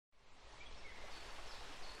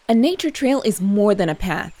A nature trail is more than a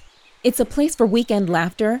path. It's a place for weekend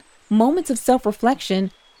laughter, moments of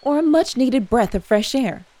self-reflection, or a much-needed breath of fresh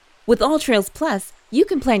air. With All Trails Plus, you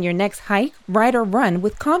can plan your next hike, ride, or run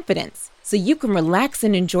with confidence, so you can relax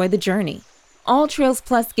and enjoy the journey. All Trails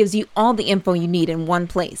Plus gives you all the info you need in one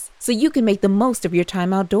place, so you can make the most of your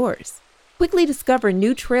time outdoors. Quickly discover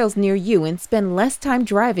new trails near you and spend less time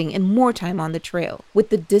driving and more time on the trail with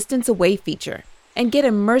the Distance Away feature. And get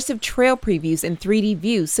immersive trail previews and 3D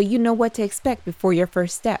views so you know what to expect before your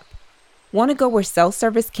first step. Want to go where cell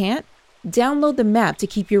service can't? Download the map to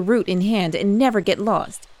keep your route in hand and never get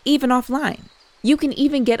lost, even offline. You can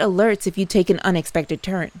even get alerts if you take an unexpected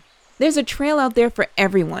turn. There's a trail out there for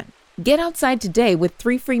everyone. Get outside today with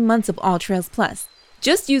 3 free months of All Trails Plus.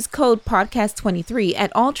 Just use code podcast23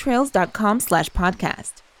 at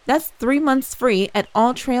alltrails.com/podcast. That's 3 months free at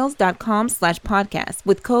alltrails.com/podcast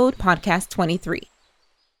with code podcast23.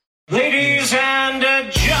 Ladies and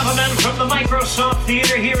gentlemen, from the Microsoft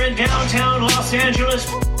Theater here in downtown Los Angeles,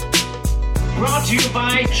 brought to you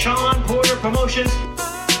by Sean Porter Promotions,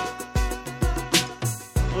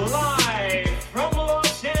 live from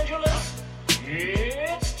Los Angeles,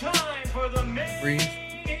 it's time for the main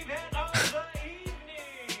event of the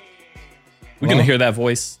evening. We're going to hear that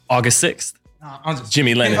voice August 6th. I'm just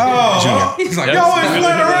Jimmy Lennon Jr. He's like, y'all always playing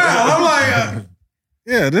around. I'm like,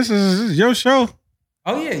 yeah, this is your show.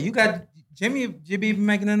 oh yeah, you got Jimmy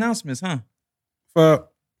making announcements, huh? For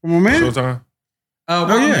my man? Showtime.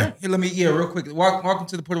 Yeah. Here, real quick. Welcome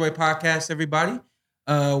to the Put Away Podcast, everybody.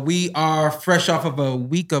 We are fresh off of a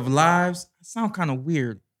week of lives. I sound kind of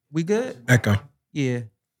weird. We good? Echo. Yeah.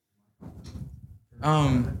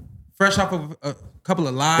 Fresh off of a couple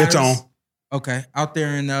of lives. It's on. Okay, out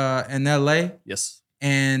there in LA. Yes.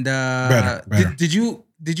 And Better. did you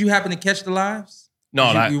happen to catch the lives?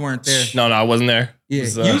 No, You weren't there. No, I wasn't there. Yeah.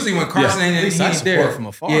 It was, Usually when Carson ain't he's there from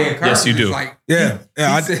afar. Yeah, Yes, you do. Like, Yeah,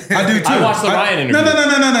 I do too. I watched the Ryan interview.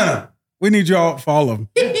 No. We need y'all for all of them.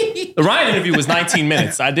 The Ryan interview was 19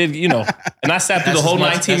 minutes. I did, and I sat through the whole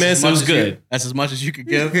 19 minutes. It was good. That's as much as you could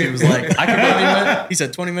give. He was like, I could give you a minute. He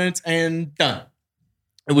said 20 minutes and done.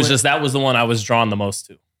 It was just, that was the one I was drawn the most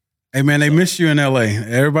to. Hey, man, they missed you in L.A.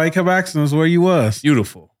 Everybody kept asking us where you was.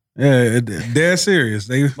 Beautiful. Yeah, they're serious.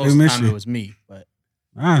 They Most of the miss time you. it was me, but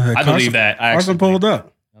I believe that. Carson pulled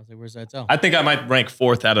up. I was like, where's that tell? I think I might rank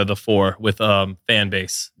 4th out of the 4 with fan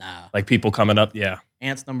base. Nah. Like people coming up, yeah.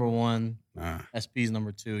 Ant's number 1. Nah. SP's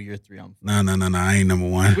number 2. You're 3. I'm 4. No. I ain't number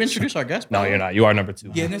one. We introduce our guest. No, you're not. You are number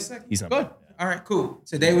 2. Yeah, in a second. He's number Good. All right, cool.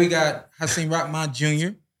 Today we got Hasim Rahman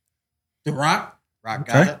Jr., The Rock. Rock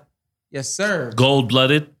Okay. got it. Yes, sir.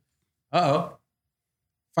 Gold-blooded. Uh-oh.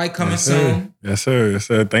 Fight coming Yes, sir. soon. Yes, sir. Yes,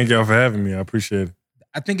 sir. Thank y'all for having me. I appreciate it.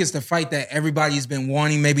 I think it's the fight that everybody's been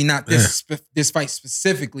wanting. Maybe not this fight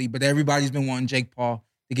specifically, but everybody's been wanting Jake Paul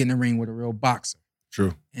to get in the ring with a real boxer.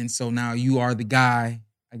 True. And so now you are the guy,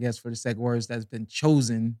 I guess for the sake of words, that's been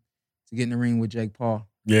chosen to get in the ring with Jake Paul.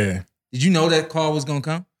 Yeah. Did you know that call was going to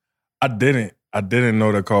come? I didn't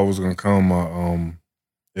know that call was gonna come.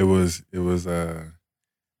 It was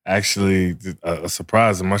actually a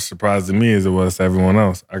surprise, as much surprise to me as it was to everyone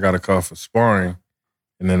else. I got a call for sparring,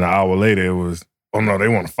 and then an hour later it was, oh no, they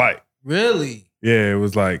want to fight. Really? Yeah, it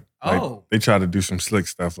was like they tried to do some slick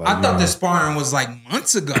stuff. Like, I thought the sparring was like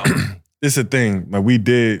months ago. It's a thing. Like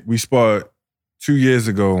we sparred 2 years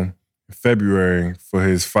ago in February for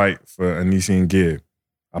his fight for Anisian Gibb.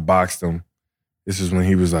 I boxed him. This is when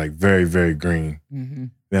he was like very, very green. Mm-hmm.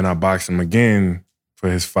 Then I boxed him again for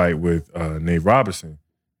his fight with Nate Robinson.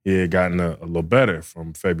 He had gotten a little better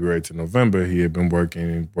from February to November. He had been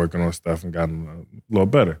working on stuff and gotten a little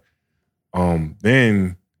better.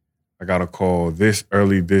 Then I got a call this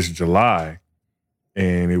July,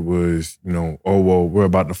 and it was, we're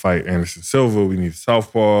about to fight Anderson Silva. We need a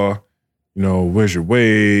southpaw. Where's your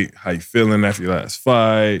weight? How you feeling after your last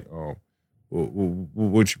fight?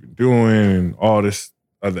 What you been doing? And all this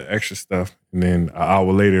other extra stuff. And then an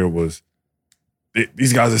hour later, it was,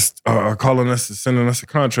 these guys are calling us, sending us a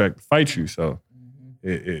contract to fight you. So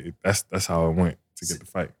that's how it went to get the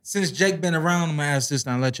fight. Since Jake been around, I'm going to ask this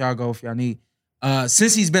and I'll let y'all go if y'all need.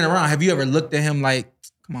 Since he's been around, have you ever looked at him like,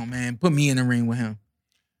 come on, man, put me in the ring with him?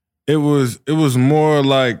 It was more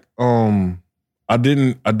like I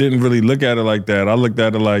didn't really look at it like that. I looked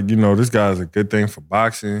at it like, this guy's a good thing for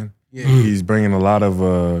boxing. Yeah. He's bringing a lot of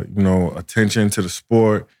attention to the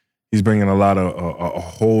sport. He's bringing a lot of a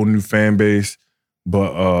whole new fan base.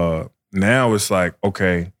 But now it's like,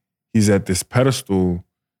 okay, he's at this pedestal.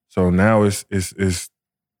 So now it's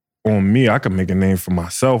on me. I can make a name for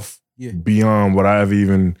myself beyond what I ever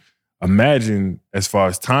even imagined as far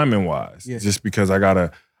as timing wise. Yeah. Just because I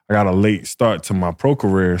gotta I got a late start to my pro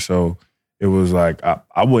career, so it was like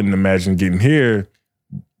I wouldn't imagine getting here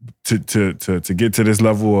to get to this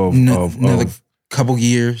level of another couple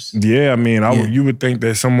years. Yeah, I mean, you would think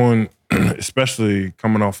that someone, especially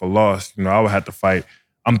coming off a loss, I would have to fight.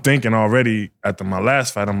 I'm thinking already after my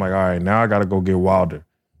last fight, I'm like, all right, now I got to go get Wilder.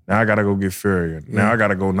 Now I got to go get Fury. Now I got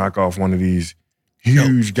to go knock off one of these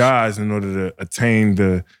huge guys in order to attain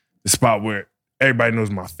the spot where everybody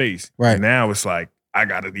knows my face. Right. And now it's like, I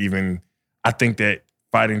think that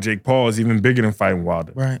fighting Jake Paul is even bigger than fighting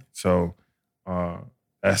Wilder. Right. So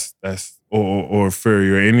that's or Fury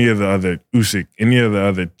or any of the other Usyk, any of the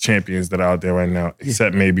other champions that are out there right now,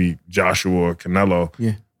 except maybe Joshua or Canelo.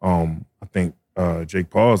 Yeah. I think Jake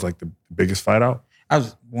Paul is like the biggest fight out.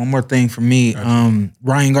 One more thing for me.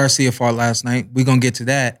 Ryan Garcia fought last night. We're gonna get to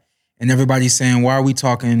that. And everybody's saying, why are we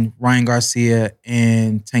talking Ryan Garcia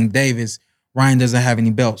and Tank Davis? Ryan doesn't have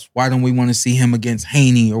any belts. Why don't we want to see him against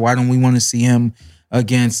Haney, or why don't we want to see him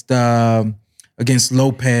against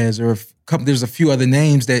Lopez, or there's a few other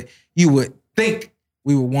names that you would think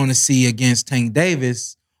we would want to see against Tank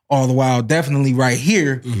Davis. All the while, definitely right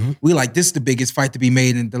here, we like, this is the biggest fight to be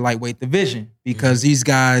made in the lightweight division, because these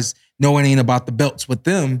guys know it ain't about the belts with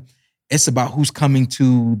them. It's about who's coming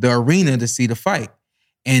to the arena to see the fight.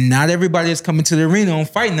 And not everybody that's coming to the arena on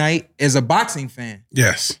fight night is a boxing fan.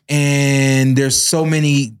 Yes. And there's so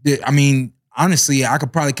many, I mean, honestly, I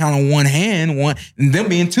could probably count on one hand, and them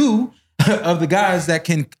being two of the guys that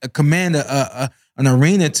can command an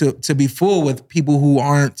arena to be full with people who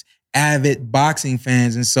aren't avid boxing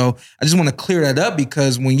fans. And so I just want to clear that up,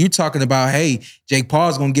 because when you're talking about, hey, Jake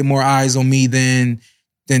Paul's going to get more eyes on me than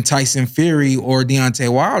Tyson Fury or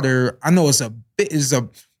Deontay Wilder, I know it's a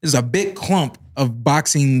big clump of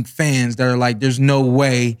boxing fans that are like, there's no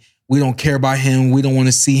way, we don't care about him, we don't want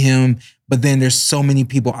to see him. But then there's so many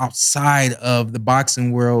people outside of the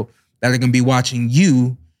boxing world that are going to be watching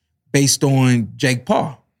you based on Jake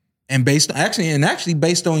Paul, and actually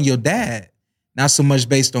based on your dad, not so much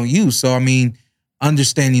based on you. So I mean,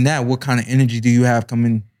 understanding that, what kind of energy do you have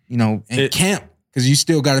coming, in camp? Because you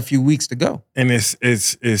still got a few weeks to go. And it's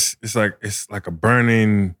like a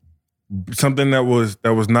burning something that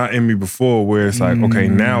was not in me before, where it's like, okay,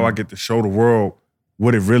 now I get to show the world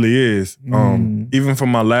what it really is. Even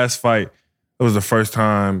from my last fight, it was the first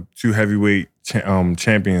time two heavyweight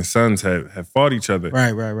champion sons had fought each other.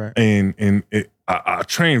 Right. And I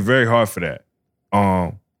trained very hard for that.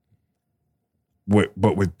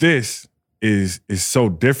 But with this is so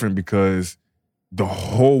different, because the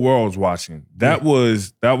whole world's watching. That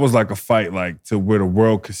was like a fight, like, to where the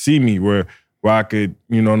world could see me, where I could,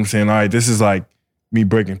 you know what I'm saying? All right, this is like me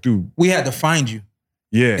breaking through. We had to find you.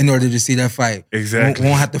 Yeah. In order to see that fight. Exactly. We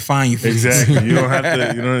won't have to find you for this. Exactly. You don't have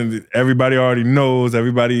to, everybody already knows.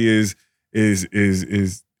 Everybody is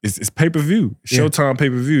pay-per-view. Showtime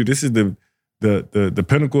pay-per-view. This is the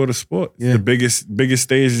pinnacle of the sport. Yeah. The biggest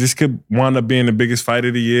stage. This could wind up being the biggest fight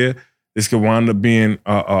of the year. This could wind up being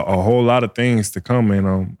a whole lot of things to come.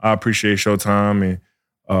 And I appreciate Showtime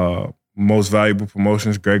and Most Valuable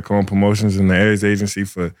Promotions, Greg Cohen Promotions, and the Aries Agency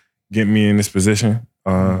for getting me in this position.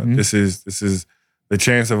 This is the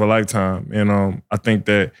chance of a lifetime. And I think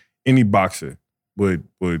that any boxer would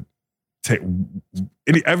take,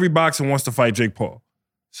 every boxer wants to fight Jake Paul.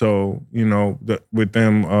 So, with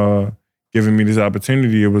them giving me this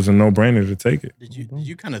opportunity, it was a no-brainer to take it. Did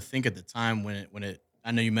you kind of think at the time when it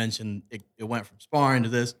I know you mentioned it went from sparring to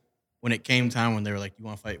this, when it came time when they were like, you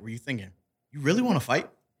want to fight, were you thinking, you really want to fight?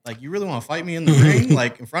 Like, you really want to fight me in the ring,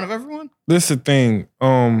 like in front of everyone? This is the thing.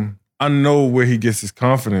 I know where he gets his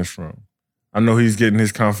confidence from. I know he's getting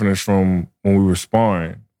his confidence from when we were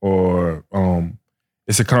sparring, or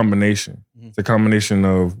it's a combination. It's a combination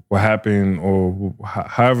of what happened, or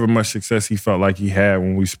however much success he felt like he had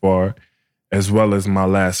when we sparred, as well as my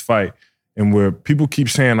last fight. And where people keep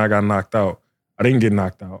saying I got knocked out, I didn't get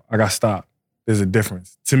knocked out. I got stopped. There's a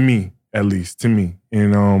difference, to me, at least, to me.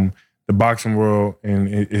 And the boxing world, and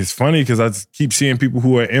it's funny because I just keep seeing people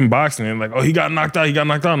who are in boxing and like, oh, he got knocked out.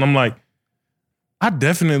 And I'm like, I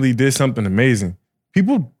definitely did something amazing.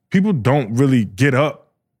 People don't really get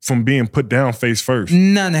up from being put down face first.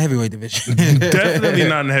 Not in the heavyweight division. Definitely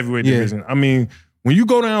not in the heavyweight division. I mean, when you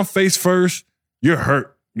go down face first, you're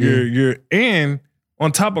hurt. You're and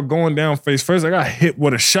on top of going down face first, I got hit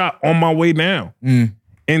with a shot on my way down.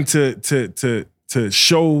 And to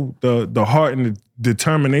show the heart and the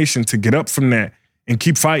determination to get up from that and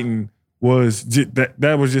keep fighting was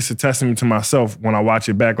that was just a testament to myself when I watch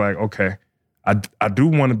it back. Like, okay, I do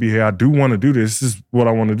want to be here. I do want to do this. This is what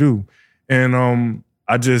I want to do. And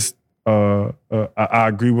I just I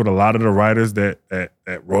agree with a lot of the writers that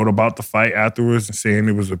wrote about the fight afterwards and saying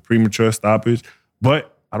it was a premature stoppage.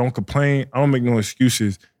 But I don't complain. I don't make no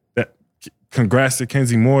excuses. Congrats to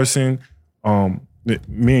Kenzie Morrison.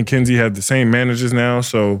 Me and Kenzie have the same managers now,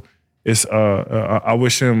 so it's I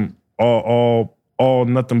wish him all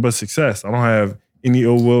nothing but success. I don't have any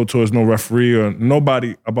ill will towards no referee or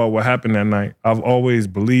nobody about what happened that night. I've always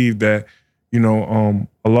believed that,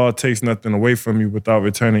 Allah takes nothing away from you without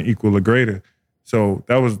returning equal or greater. So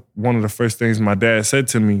that was one of the first things my dad said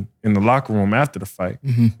to me in the locker room after the fight.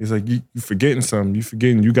 Mm-hmm. He's like, you forgetting something. You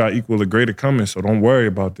forgetting you got equal or greater coming, so don't worry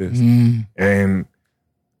about this. Mm. And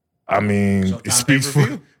I mean, it speaks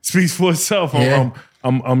for itself. Yeah.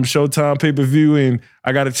 I'm Showtime pay-per-view, and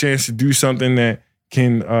I got a chance to do something that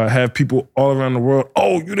can have people all around the world.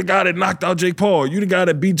 Oh, you the guy that knocked out Jake Paul. You the guy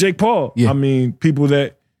that beat Jake Paul. Yeah. I mean, people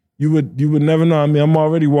that you would never know. I mean, I'm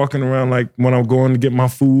already walking around like when I'm going to get my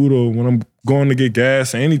food or when I'm going to get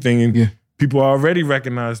gas or anything, and people already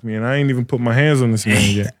recognize me, and I ain't even put my hands on this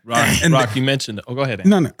man yet. Rock, you mentioned. Oh, go ahead.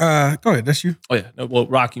 No, go ahead. That's you. Oh yeah. No, well,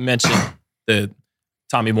 Rock, you mentioned the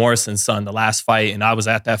Tommy Morrison's son, the last fight, and I was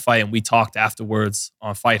at that fight, and we talked afterwards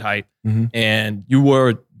on Fight Hype, and you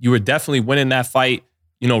were definitely winning that fight,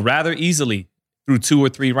 rather easily through 2 or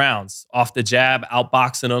 3 rounds off the jab,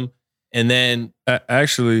 outboxing him, and then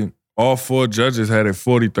actually all 4 judges had it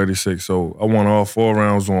 40-36, so I won all 4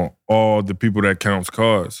 rounds on all the people that counts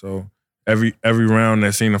cards. So every round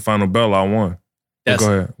that seen the final bell, I won. Go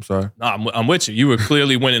ahead. I'm sorry. No, I'm with you. You were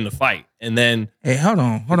clearly winning the fight, and then hey, hold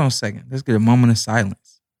on a second. Let's get a moment of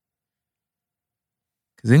silence.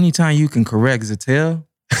 Because anytime you can correct Zatel,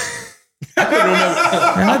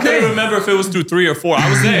 I couldn't remember if it was through 3 or 4. I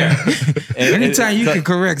was there. Anytime you can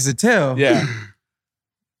correct Zatel, yeah.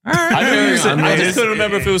 All right. I just couldn't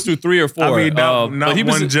remember if it was through 3 or 4. I mean, not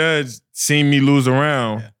one judge seen me lose a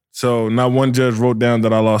round, so not one judge wrote down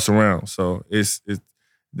that I lost a round. So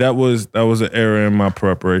that was an error in my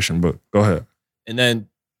preparation. But go ahead. And then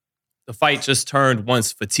the fight just turned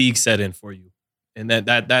once fatigue set in for you, and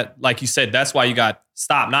that like you said, that's why you got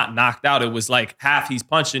stopped, not knocked out. It was like half he's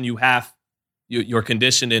punching you, half your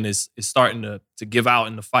conditioning is starting to give out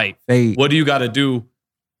in the fight. Fade. What do you got to do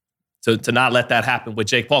to not let that happen with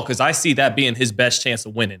Jake Paul? Because I see that being his best chance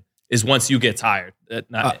of winning is once you get tired.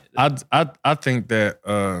 I think that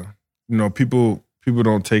people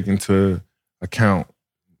don't take into account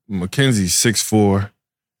Mackenzie's 6'4".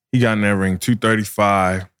 He got in that ring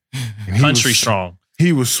 235. Country strong.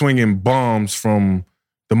 He was swinging bombs from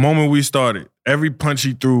the moment we started. Every punch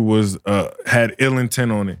he threw was had ill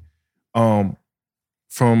intent on it.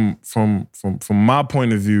 From my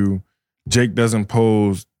point of view, Jake doesn't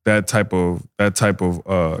pose that type of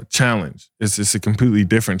challenge. It's a completely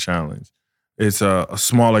different challenge. It's a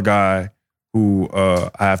smaller guy who I'm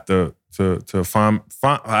gonna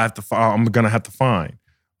have to find.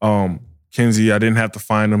 Kenzie, I didn't have to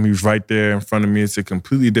find him. He was right there in front of me. It's a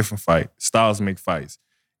completely different fight. Styles make fights.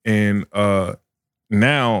 And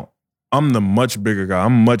now I'm the much bigger guy.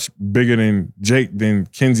 I'm much bigger than Jake, than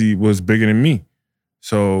Kenzie was bigger than me.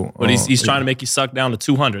 So, but he's trying to make you suck down to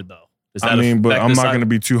 200 though. But I'm not going to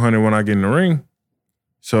be 200 when I get in the ring.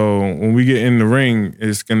 So when we get in the ring,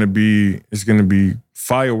 it's gonna be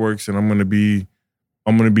fireworks, and I'm gonna be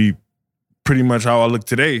pretty much how I look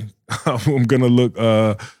today. I'm gonna look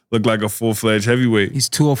like a full-fledged heavyweight. He's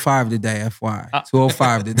 205 today, FY.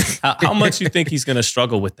 205 today. How much you think he's gonna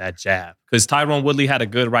struggle with that jab? Because Tyron Woodley had a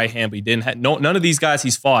good right hand, but he didn't have none of these guys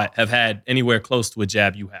he's fought have had anywhere close to a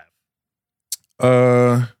jab you have.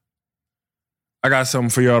 I got something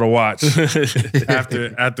for y'all to watch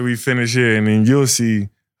after we finish here, and then you'll see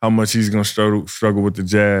how much he's gonna struggle with the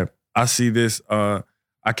jab. I see this. I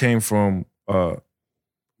came from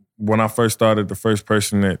when I first started. The first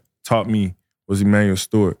person that taught me was Emmanuel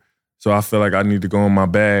Stewart, so I feel like I need to go in my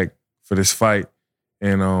bag for this fight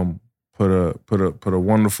and put a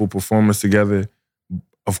wonderful performance together.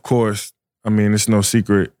 Of course, I mean it's no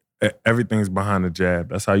secret. Everything's behind the jab.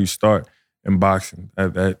 That's how you start in boxing.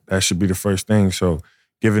 That should be the first thing. So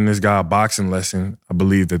giving this guy a boxing lesson, I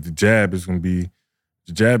believe that the jab is the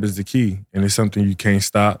key. And it's something you can't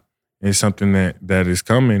stop. And it's something that is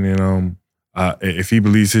coming. And if he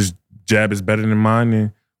believes his jab is better than mine,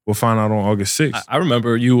 then we'll find out on August 6th. I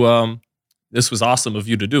remember you, this was awesome of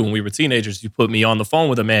you to do. When we were teenagers, you put me on the phone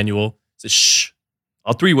with Emmanuel, said, shh,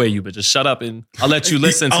 I'll 3-way you, but just shut up and I'll let you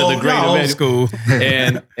listen to the great Emmanuel. School.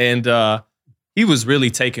 and he was really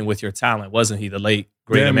taken with your talent, wasn't he? The late,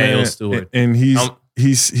 great Emmanuel Stewart. And he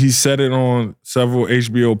said it on several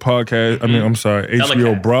HBO podcasts. Mm-hmm. I mean, I'm sorry,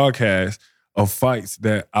 HBO broadcasts of fights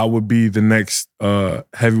that I would be the next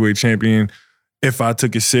heavyweight champion. if I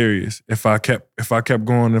took it serious, if I kept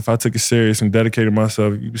going, if I took it serious and dedicated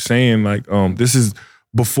myself. You were saying like, this is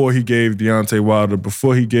before he gave Deontay Wilder,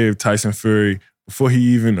 before he gave Tyson Fury, before he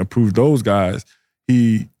even approved those guys.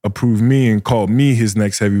 He approved me and called me his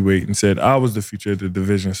next heavyweight and said I was the future of the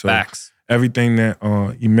division. So Facts. Everything that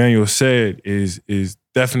Emmanuel said is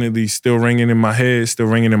definitely still ringing in my head, still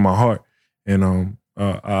ringing in my heart. And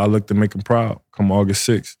I look to make him proud come August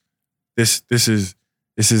 6th. This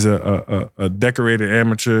is a decorated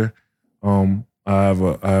amateur. I have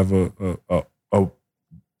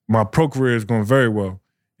my pro career is going very well.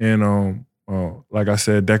 And like I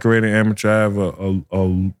said, decorated amateur, I have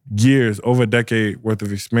a years, over a decade worth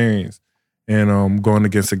of experience. And going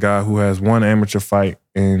against a guy who has one amateur fight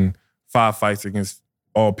and 5 fights against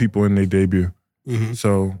all people in their debut. Mm-hmm.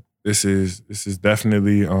 So this is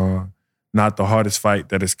definitely not the hardest fight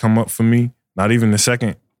that has come up for me. Not even the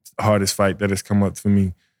second hardest fight that has come up for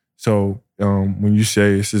me. So when you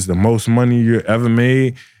say this is the most money you ever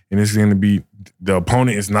made, and it's going to be the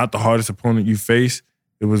opponent is not the hardest opponent you face,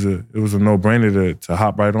 it was a no-brainer to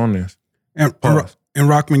hop right on this. And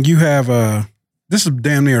Rahman, you have this is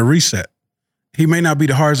damn near a reset. He may not be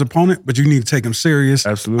the hardest opponent, but you need to take him serious.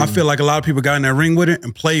 Absolutely. I feel like a lot of people got in that ring with it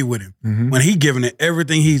and played with him. Mm-hmm. When he giving it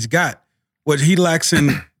everything he's got, what he lacks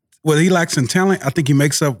in talent, I think he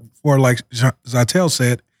makes up for, like Zytel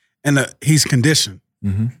said, and he's conditioned.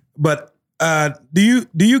 Mm-hmm. But do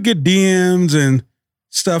you get DMs and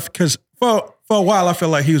stuff? Because for a while, I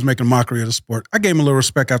felt like he was making a mockery of the sport. I gave him a little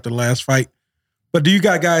respect after the last fight. But do you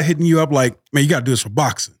got guys hitting you up like, man, you got to do this for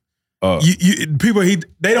boxing? People,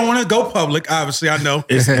 they don't want to go public, obviously, I know.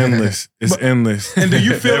 It's endless. It's endless. And do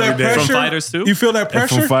you feel that pressure? From fighters, too? You feel that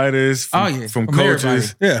pressure? And from fighters, from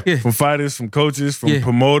coaches. Yeah. From fighters, from coaches, from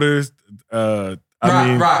promoters.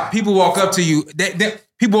 Rock, people walk up to you.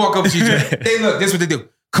 People walk up to you. They look, this is what they do.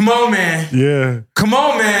 Come on, man. Yeah. Come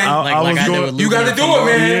on, man. You got to do it,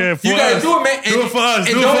 man. Yeah, you got to do it, man. Do it for us.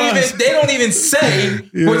 And they don't even say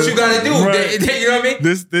what you got to do. Right. You know what I mean?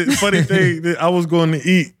 The funny thing, I was going to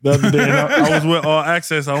eat the other day. And I was with All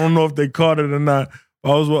Access. I don't know if they caught it or not.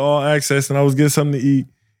 I was with All Access and I was getting something to eat.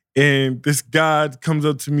 And this guy comes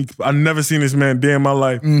up to me. I've never seen this man day in my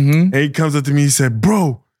life. Mm-hmm. And he comes up to me. He said,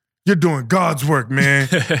 "Bro, you're doing God's work, man."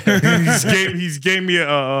 He's gave me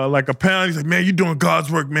a pound. He's like, "Man, you're doing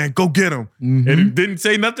God's work, man. Go get him." Mm-hmm. And he didn't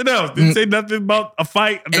say nothing else. Didn't say nothing about a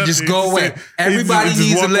fight. And just go away. Everybody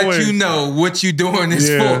needs to let you know what you're doing this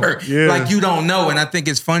for. Yeah. Like you don't know. And I think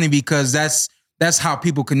it's funny because that's how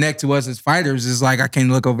people connect to us as fighters. It's like, I can't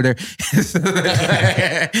look over there.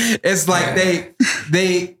 It's like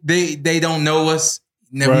they don't know us.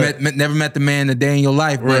 Never met the man a day in your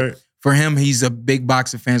life. But for him, he's a big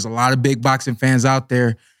boxing fan. There's a lot of big boxing fans out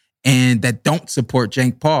there and that don't support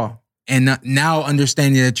Jake Paul. And now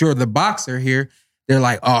understanding that you're the boxer here, they're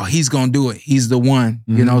like, oh, he's going to do it. He's the one,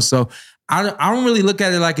 mm-hmm. you know? So I don't really look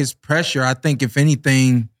at it like it's pressure. I think if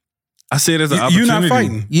anything, I see it as an opportunity. You're not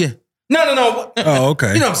fighting. Yeah. No. Oh,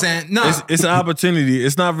 okay. You know what I'm saying? No. It's an opportunity.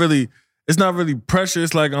 It's not really pressure.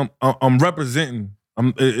 It's like I'm representing.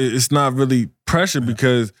 It's not really pressure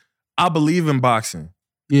because I believe in boxing.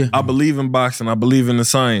 Yeah. I believe in boxing. I believe in the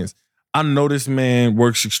science. I know this man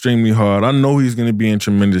works extremely hard. I know he's going to be in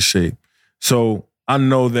tremendous shape. So I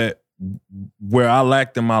know that where I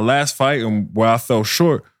lacked in my last fight and where I fell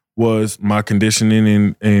short was my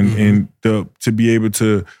conditioning and to be able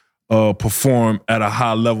to perform at a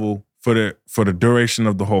high level for the duration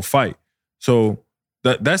of the whole fight. So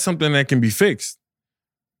that's something that can be fixed.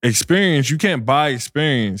 Experience, you can't buy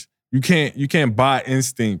experience. You can't buy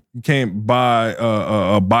instinct. You can't buy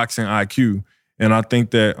a boxing IQ. And I think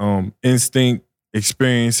that instinct,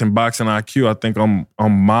 experience, and boxing IQ, I think I'm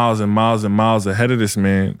miles and miles and miles ahead of this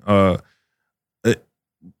man.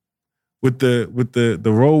 With the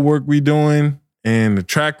road work we doing and the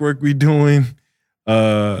track work we doing,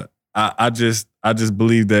 I just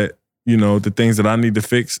believe that, you know, the things that I need to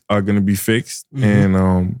fix are going to be fixed, mm-hmm.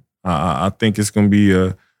 and I think it's going to be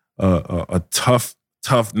a tough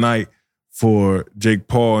night for Jake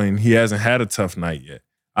Paul, and he hasn't had a tough night yet.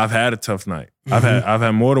 I've had a tough night. Mm-hmm. I've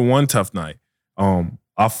had more than one tough night.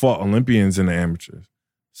 I fought Olympians in the amateurs,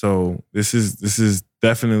 so this is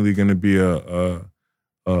definitely going to be a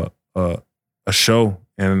show,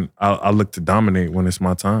 and I look to dominate when it's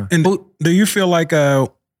my time. And do you feel like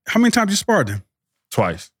how many times you sparred him?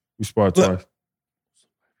 Twice. We sparred twice.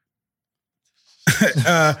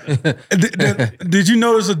 Did you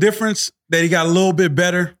notice a difference that he got a little bit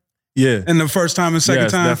better? Yeah. In the first time and second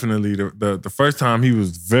time? Definitely. The first time he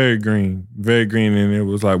was very green, and it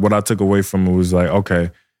was like what I took away from it was like,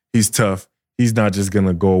 okay, he's tough. He's not just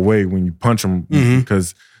gonna go away when you punch him, mm-hmm.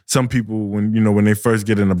 because some people, when they first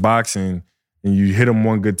get into boxing and you hit them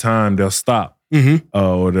one good time, they'll stop.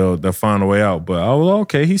 Or they'll find a way out. But I was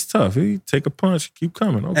okay. He's tough. He take a punch, keep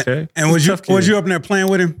coming. Okay. And was you up in there playing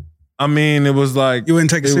with him? I mean, it was like you wouldn't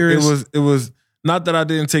take it serious. It was not that I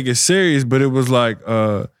didn't take it serious, but it was like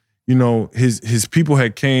his people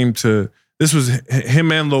had came to. This was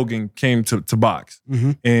him and Logan came to box,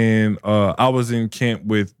 and I was in camp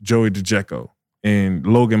with Joey DeJecko, and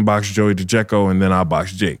Logan boxed Joey DeJecko, and then I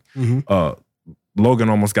boxed Jake. Logan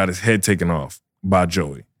almost got his head taken off by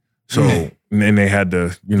Joey. So and they had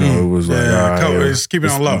to, it was like, all right, let's keep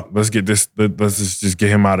it on low. Let's get this. Let's just get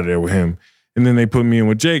him out of there with him. And then they put me in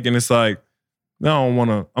with Jake, and it's like, no, I don't want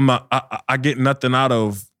to. I'm not. I get nothing out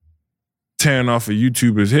of tearing off a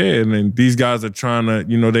YouTuber's head, and then these guys are trying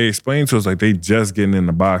to, they explain to us like they just getting in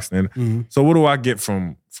the box. And so what do I get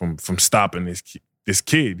from stopping this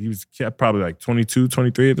kid? He was probably like 22,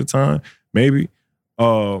 23 at the time, maybe.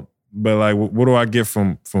 But like, what do I get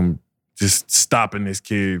from just stopping this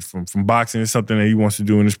kid from boxing? It's something that he wants to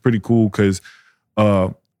do, and it's pretty cool because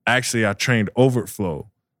actually I trained Overflow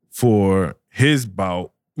for his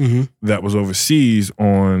bout that was overseas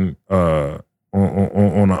on an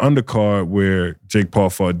undercard where Jake Paul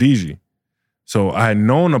fought DG. So I had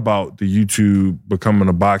known about the YouTube becoming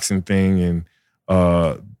a boxing thing and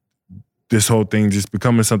this whole thing just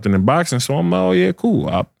becoming something in boxing. So I'm like, oh yeah, cool.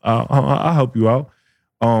 I'll help you out.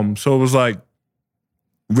 So it was like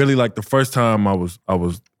really like the first time I was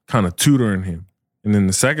kind of tutoring him, and then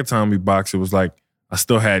the second time we boxed, it was like I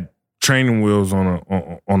still had training wheels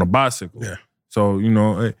on a bicycle. Yeah. So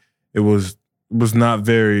it was not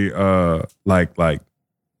very like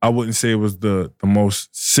I wouldn't say it was the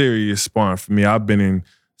most serious sparring for me. I've been in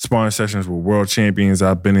sparring sessions with world champions.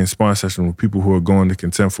 I've been in sparring sessions with people who are going to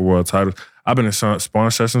contend for world titles. I've been in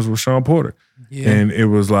sparring sessions with Sean Porter, and it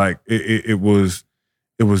was like it was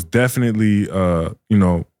definitely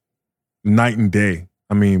night and day.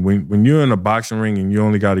 I mean, when you're in a boxing ring and you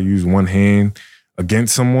only got to use one hand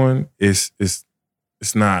against someone, it's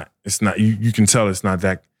not you can tell it's not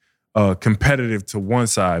that competitive to one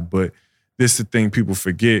side. But this is the thing people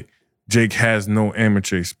forget. Jake has no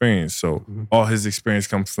amateur experience, so all his experience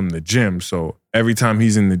comes from the gym. So every time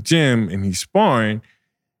he's in the gym and he's sparring,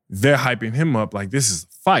 they're hyping him up like this is a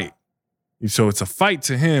fight. So it's a fight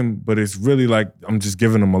to him, but it's really like I'm just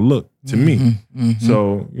giving him a look to me.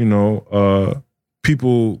 So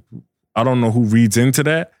people, I don't know who reads into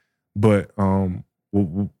that, but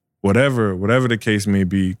whatever the case may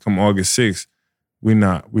be, come August 6th, we're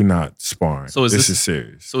not sparring. So this is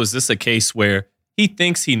serious. So is this a case where he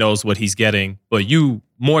thinks he knows what he's getting, but you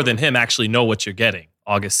more than him actually know what you're getting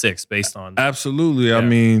August 6th based on? Absolutely. Yeah. I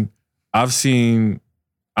mean, I've seen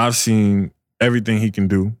everything he can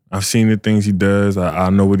do. I've seen the things he does. I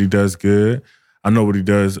know what he does good. I know what he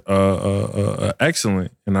does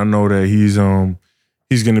excellent, and I know that he's going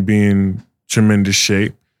to be in tremendous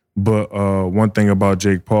shape. But one thing about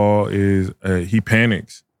Jake Paul is he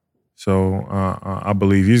panics. So I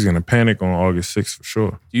believe he's going to panic on August 6th for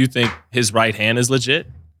sure. Do you think his right hand is legit?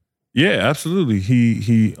 Yeah, absolutely.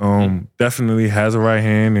 He definitely has a right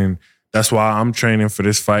hand, and that's why I'm training for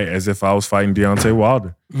this fight as if I was fighting Deontay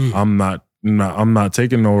Wilder. I'm not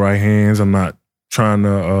taking no right hands. I'm not trying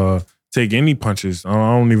to take any punches. I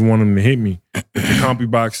don't even want him to hit me. If the compy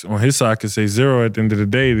box on his side could say 0 at the end of the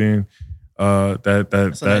day, then that'll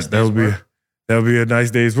be a nice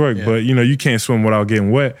day's work. Yeah. But you can't swim without getting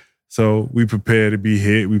wet. So we prepare to be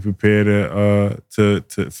hit. We prepare to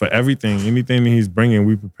for everything. Anything that he's bringing,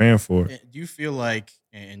 we preparing for. Do you feel like,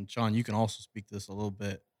 and Sean, you can also speak to this a little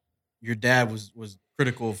bit, your dad was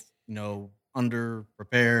critical of,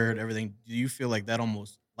 under-prepared, everything. Do you feel like that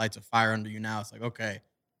almost lights a fire under you now? It's like, okay,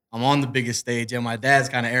 I'm on the biggest stage, and my dad's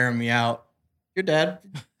kind of airing me out. Your dad,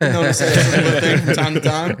 notices a similar thing from time to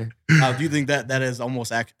time. Do you think that is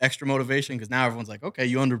almost extra motivation? Because now everyone's like, okay,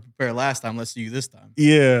 you under-prepared last time. Let's see you this time.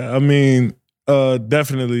 Yeah, I mean,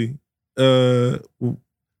 definitely. My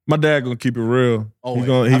dad gonna keep it real. I've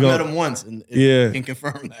met him once, and he can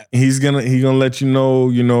confirm that. He's gonna let you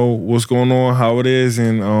know what's going on, how it is,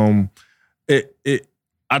 and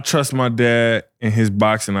I trust my dad and his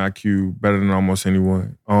boxing IQ better than almost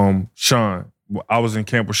anyone. Sean, I was in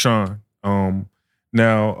camp with Sean.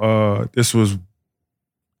 This was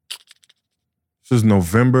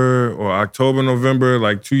November or October, November,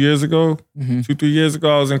 like 2 years ago, 2-3 years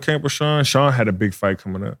ago. I was in camp with Sean. Sean had a big fight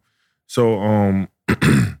coming up, so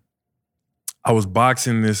I was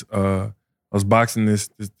boxing this. This.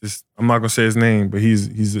 I'm not gonna say his name, but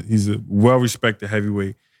he's a well-respected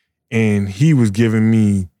heavyweight, and he was giving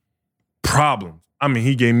me problems. I mean,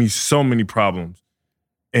 he gave me so many problems.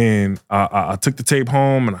 And I took the tape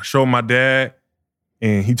home and I showed my dad,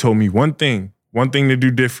 and he told me one thing to do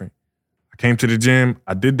different. I came to the gym,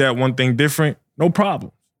 I did that one thing different, no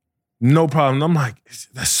problem. No problem. I'm like,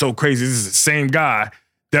 that's so crazy. This is the same guy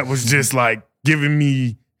that was just like giving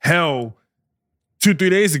me hell 2-3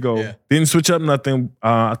 days ago. Yeah. Didn't switch up nothing.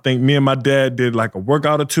 I think me and my dad did like a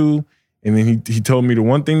workout or two, and then he told me the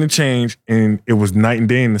one thing to change, and it was night and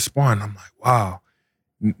day in the sparring. I'm like, wow.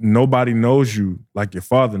 Nobody knows you like your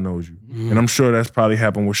father knows you. And I'm sure that's probably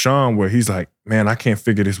happened with Sean, where he's like, man, I can't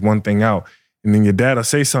figure this one thing out. And then your dad will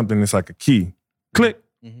say something that's like a key. Click.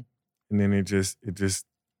 And then it just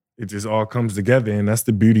all comes together. And that's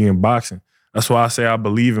the beauty in boxing. That's why I say I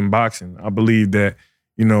believe in boxing. I believe that,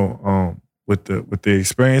 with the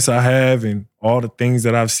experience I have and all the things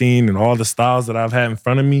that I've seen and all the styles that I've had in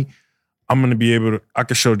front of me, I'm going to be able to, I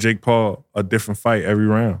could show Jake Paul a different fight every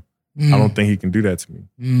round. I don't think he can do that to me.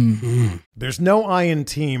 There's no I in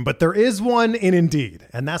team, but there is one in Indeed,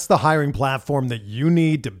 and that's the hiring platform that you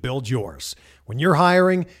need to build yours. When you're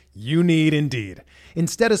hiring, you need Indeed.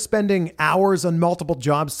 Instead of spending hours on multiple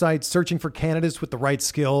job sites searching for candidates with the right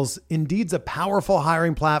skills, Indeed's a powerful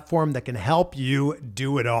hiring platform that can help you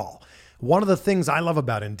do it all. One of the things I love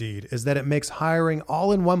about Indeed is that it makes hiring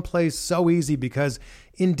all in one place so easy because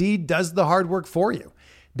Indeed does the hard work for you.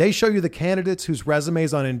 They show you the candidates whose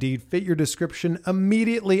resumes on Indeed fit your description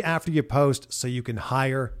immediately after you post so you can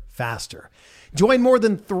hire faster. Join more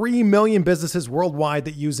than 3 million businesses worldwide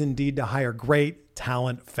that use Indeed to hire great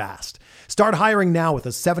talent fast. Start hiring now with a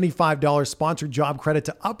 $75 sponsored job credit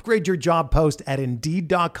to upgrade your job post at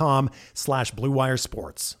Indeed.com/Blue Wire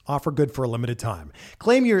Sports. Offer good for a limited time.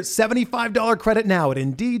 Claim your $75 credit now at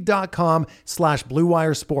Indeed.com/Blue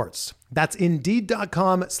Wire Sports. That's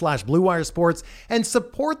Indeed.com/Blue Wire Sports, and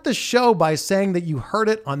support the show by saying that you heard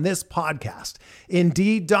it on this podcast.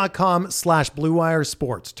 Indeed.com/Blue Wire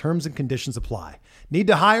Sports. Terms and conditions apply. Need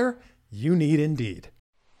to hire? You need Indeed.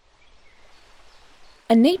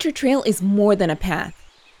 A nature trail is more than a path.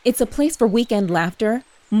 It's a place for weekend laughter,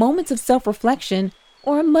 moments of self-reflection,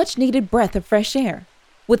 or a much-needed breath of fresh air.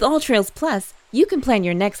 With All Trails Plus, you can plan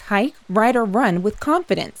your next hike, ride, or run with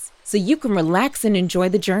confidence, so you can relax and enjoy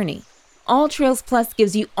the journey. All Trails Plus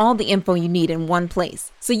gives you all the info you need in one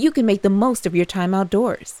place, so you can make the most of your time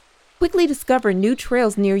outdoors. Quickly discover new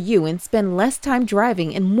trails near you and spend less time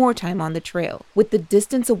driving and more time on the trail with the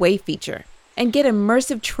Distance Away feature. And get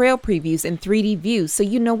immersive trail previews and 3D views so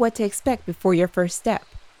you know what to expect before your first step.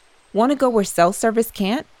 Want to go where cell service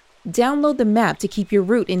can't? Download the map to keep your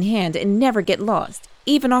route in hand and never get lost,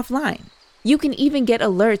 even offline. You can even get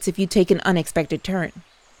alerts if you take an unexpected turn.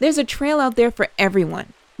 There's a trail out there for everyone.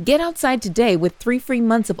 Get outside today with 3 free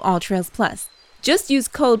months of All Trails Plus. Just use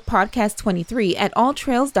code podcast23 at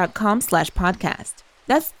alltrails.com/podcast.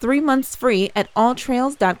 That's 3 months free at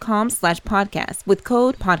alltrails.com/podcast with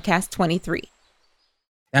code podcast23.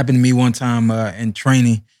 Happened to me one time in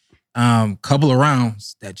training, couple of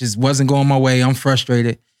rounds that just wasn't going my way. I'm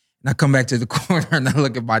frustrated. And I come back to the corner and I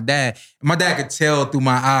look at my dad. And my dad could tell through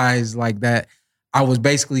my eyes like that I was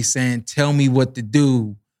basically saying, tell me what to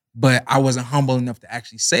do, but I wasn't humble enough to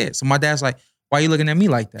actually say it. So my dad's like, why are you looking at me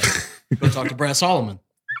like that? Go talk to Brad Solomon.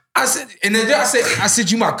 I said,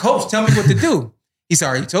 you my coach, tell me what to do. He said, I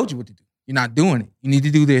already told you what to do. You're not doing it. You need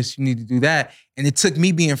to do this. You need to do that. And it took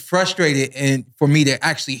me being frustrated and for me to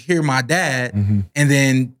actually hear my dad. And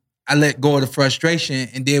then I let go of the frustration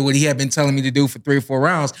and did what he had been telling me to do for 3 or 4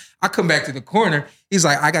 rounds. I come back to the corner. He's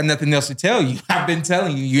like, I got nothing else to tell you. I've been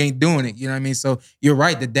telling you, you ain't doing it. You know what I mean? So you're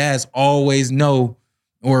right. The dads always know,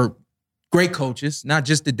 or great coaches, not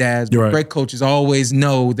just the dads, but great coaches always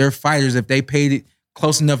know their fighters. If they paid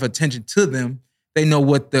close enough attention to them, they know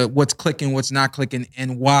what's clicking, what's not clicking,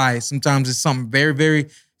 and why. Sometimes it's something very, very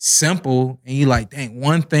simple, and you're like, dang,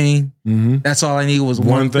 one thing. That's all I need was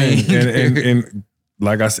one thing. and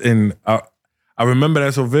like I said, and I remember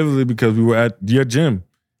that so vividly because we were at your gym,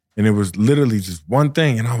 and it was literally just one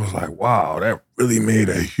thing, and I was like, wow, that really made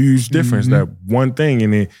a huge difference. That one thing,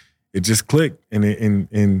 and it just clicked,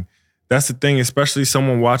 and that's the thing, especially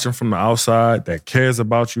someone watching from the outside that cares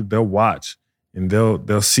about you. They'll watch and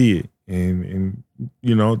they'll see it. And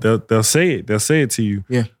you know, they'll say it. They'll say it to you.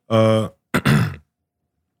 Yeah.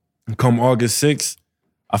 Come August 6th,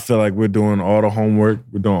 I feel like we're doing all the homework.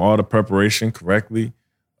 We're doing all the preparation correctly.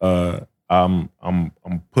 I'm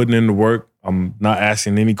putting in the work. I'm not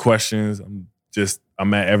asking any questions.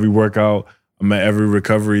 I'm at every workout. I'm at every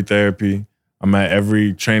recovery therapy. I'm at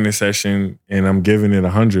every training session, and I'm giving it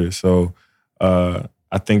 100. So I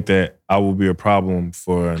think that I will be a problem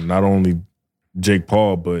for not only Jake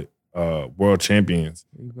Paul, but world champions.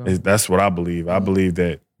 That's what I believe. I believe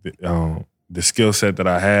that the skill set that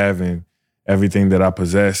I have and everything that I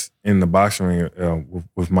possess in the boxing ring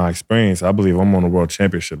with my experience, I believe I'm on a world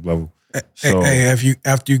championship level. So,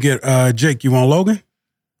 after you get Jake, you want Logan?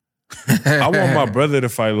 I want my brother to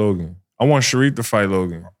fight Logan. I want Sharif to fight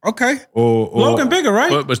Logan. Okay. Or Logan bigger,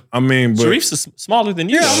 right? But I mean, Sharif's smaller than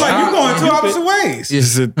you. Yeah, I'm like, you're going two opposite ways.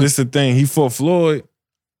 This the thing. He fought Floyd.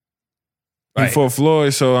 He fought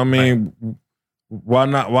Floyd. So I mean, why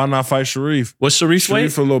not fight Sharif? What's Sharif's weight?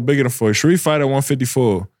 Sharif a little bigger than Floyd. Sharif fight at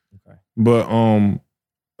 154. Okay.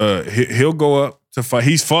 But he'll go up to fight.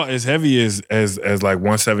 He's fought as heavy as like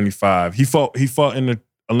 175. He fought in the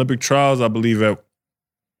Olympic trials, I believe, at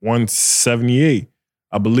 178.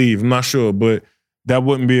 I believe. I'm not sure, but that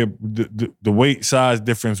wouldn't be the weight size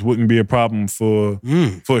difference wouldn't be a problem for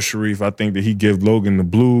Sharif. I think that he gives Logan the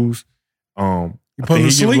blues. You put him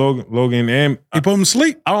to sleep? Logan and You put him to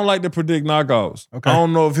sleep? I don't like to predict knockouts. Okay. I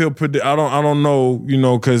don't know if he'll predict. I don't know.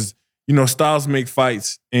 Because styles make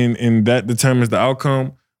fights, and that determines the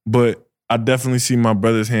outcome. But I definitely see my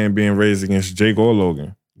brother's hand being raised against Jake or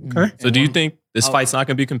Logan. Okay. So do you think this fight's not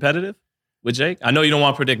going to be competitive with Jake? I know you don't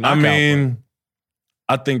want to predict knockout. I mean,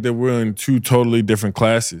 I think that we're in two totally different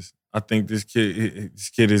classes. I think this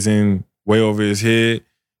kid is in way over his head.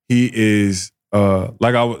 He is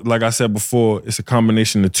like I said before, it's a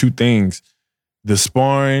combination of two things. The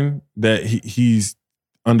sparring that he's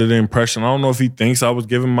under the impression. I don't know if he thinks I was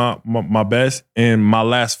giving my best. And my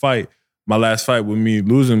last fight with me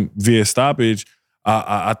losing via stoppage,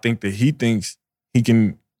 I think that he thinks he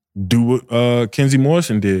can do what Kenzie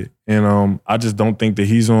Morrison did. And I just don't think that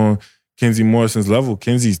he's on Kenzie Morrison's level.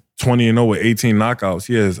 Kenzie's 20-0 with 18 knockouts.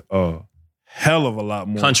 He has a hell of a lot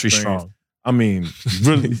more country experience. strong. I mean,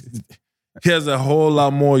 really, he has a whole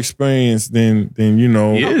lot more experience than He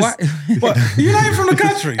is. But you're not even from the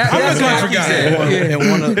country. I'm a country guy.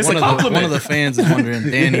 And one of the fans is wondering,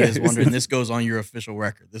 Danny is wondering, this goes on your official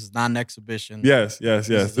record. This is not an exhibition. Yes.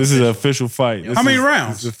 This is an official fight. How many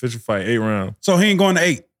rounds? This is an official fight, 8 rounds. So he ain't going to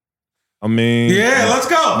 8. I mean, yeah, let's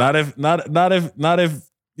go. Not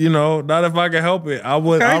if I can help it. I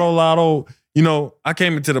would. Okay. I don't. I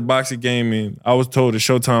came into the boxing game and I was told that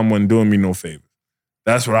Showtime wasn't doing me no favor.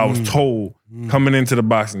 That's what I was told coming into the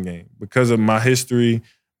boxing game because of my history,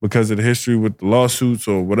 because of the history with the lawsuits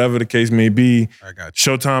or whatever the case may be. I got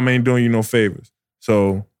you. Showtime ain't doing you no favors.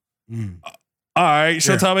 So, all right,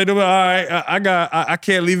 Showtime ain't doing. All right, I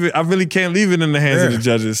can't leave it. I really can't leave it in the hands of the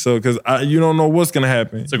judges. So, because you don't know what's gonna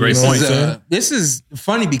happen. It's a great point. This is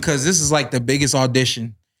funny because this is like the biggest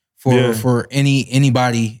audition for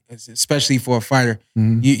anybody, especially for a fighter.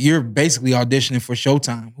 You're basically auditioning for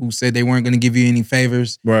Showtime, who said they weren't going to give you any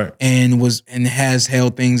favors, right? And has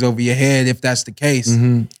held things over your head if that's the case.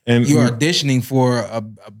 And you're auditioning for a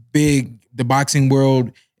big. The boxing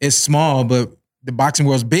world is small, but the boxing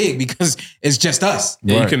world's big because it's just us.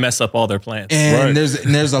 Yeah, you can mess up all their plans. And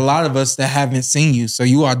there's a lot of us that haven't seen you, so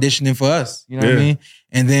you auditioning for us. You know what I mean?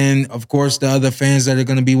 And then of course the other fans that are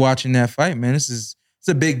going to be watching that fight, man. It's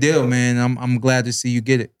a big deal, man. I'm glad to see you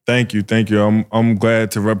get it. Thank you. I'm glad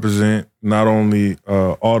to represent not only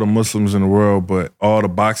all the Muslims in the world, but all the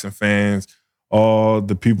boxing fans, all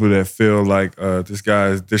the people that feel like this guy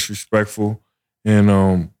is disrespectful,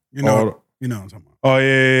 and you know what I'm talking about. Oh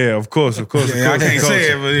yeah, of course. I can't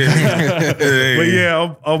say it, but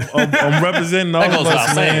yeah, I'm representing all of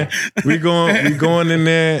us, man. We going in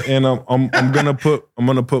there, and I'm gonna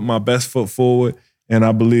put my best foot forward. And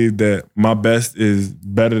I believe that my best is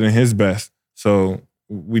better than his best. So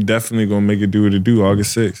we definitely going to make it do what it do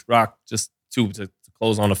August 6th. Rock, just to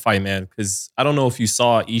close on the fight, man, because I don't know if you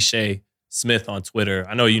saw Ishe Smith on Twitter.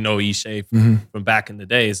 I know you know Ishe from back in the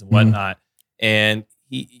days and whatnot. And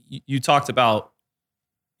you talked about,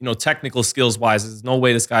 technical skills-wise, there's no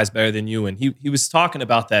way this guy's better than you. And he was talking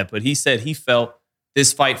about that, but he said he felt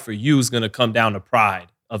this fight for you is going to come down to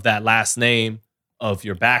pride of that last name, of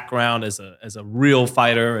your background as a real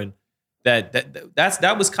fighter, and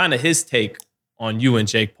that was kind of his take on you and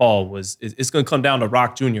Jake Paul. Was it's going to come down to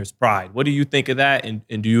Rock Jr.'s pride. What do you think of that? And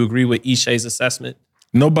do you agree with Ishe's assessment?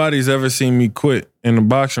 Nobody's ever seen me quit in the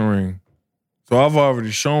boxing ring, so I've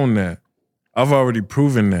already shown that. I've already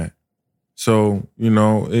proven that. So he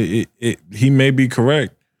may be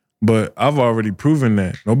correct, but I've already proven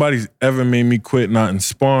that. Nobody's ever made me quit, not in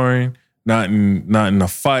sparring. Not in a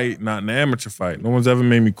fight, not in an amateur fight. No one's ever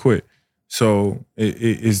made me quit. So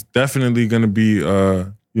it's definitely going to be,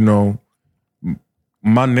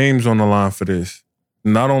 my name's on the line for this.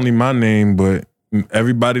 Not only my name, but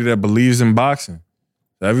everybody that believes in boxing.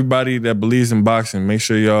 Everybody that believes in boxing, make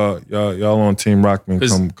sure y'all on Team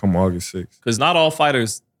Rockman come August 6th. Because not all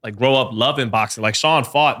fighters grow up loving boxing. Like Sean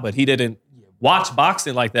fought, but he didn't watch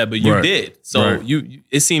boxing like that, but you Right. did. So Right.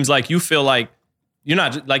 it seems like you feel like you're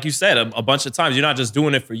not, like you said a bunch of times, you're not just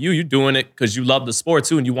doing it for you. You're doing it because you love the sport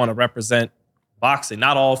too, and you want to represent boxing.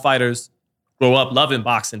 Not all fighters grow up loving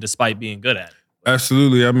boxing despite being good at it.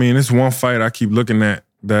 Absolutely. I mean, it's one fight I keep looking at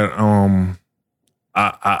that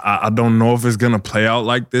I don't know if it's gonna play out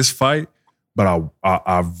like this fight, but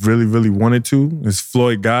I really, really wanted to. It's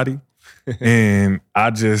Floyd Gotti. And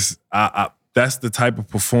I that's the type of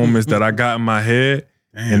performance that I got in my head.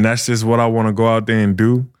 Damn. And that's just what I want to go out there and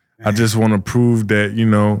do. I just want to prove that, you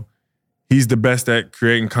know, he's the best at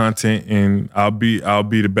creating content, and I'll be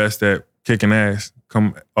the best at kicking ass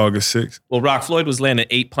come August 6th. Well, Rock, Floyd was landing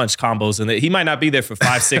 8-punch combos, and he might not be there for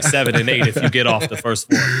 5, 6, 7, and 8 if you get off the first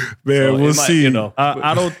 4. Man, So we'll it might, see. you know.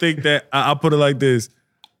 I don't think that, I'll put it like this.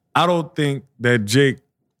 I don't think that Jake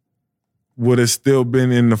would have still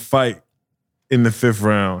been in the fight in the 5th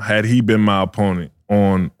round had he been my opponent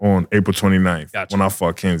on April 29th Gotcha. when I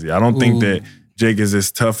fought Kenzie. I don't think that Jake is as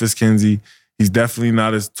tough as Kenzie. He's definitely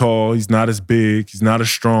not as tall. He's not as big. He's not as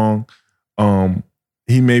strong.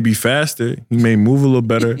 He may be faster. He may move a little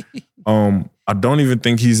better. I don't even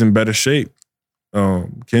think he's in better shape.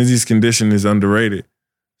 Kenzie's condition is underrated.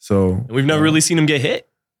 So We've never really seen him get hit.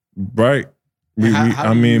 right.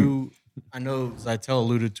 How do you, I know Zytel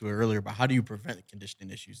alluded to it earlier, but how do you prevent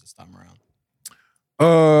conditioning issues this time around?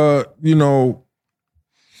 You know,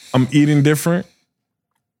 I'm eating different.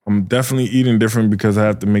 I'm definitely eating different because I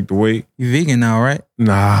have to make the weight. You vegan now, right?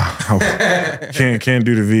 Nah, can't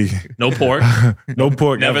do the vegan. No pork. No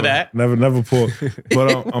pork. Never ever. that. Never pork.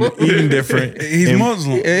 But I'm eating different. He's And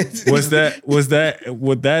Muslim.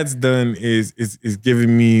 what that's done is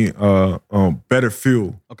giving me better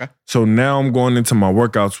fuel. Okay. So now I'm going into my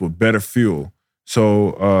workouts with better fuel.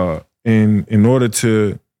 So in order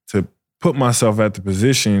to put myself at the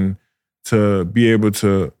position to be able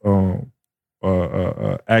to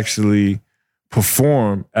actually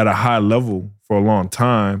perform at a high level for a long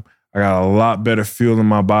time, I got a lot better feel in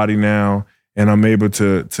my body now, and I'm able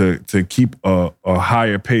to keep a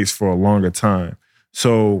higher pace for a longer time.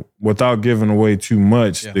 So without giving away too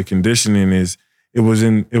much, the conditioning it was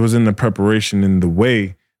in the preparation and the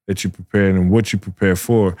way that you prepared and what you prepare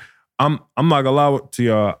for. I'm not gonna lie to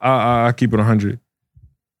y'all. I keep it 100.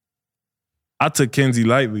 I took Kenzie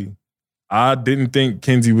lightly. I didn't think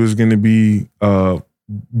Kenzie was going to be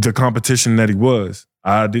the competition that he was.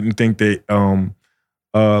 I didn't think that,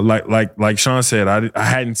 like Sean said, I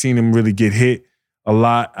hadn't seen him really get hit a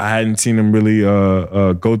lot. I hadn't seen him really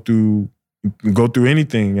go through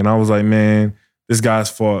anything. And I was like, man, this guy's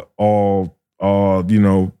fought all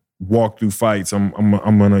walk through fights.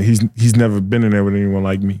 He's never been in there with anyone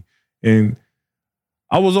like me. And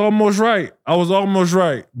I was almost right.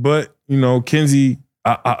 But Kenzie,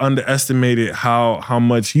 I underestimated how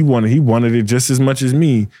much he wanted. He wanted it just as much as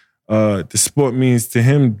me. The sport means to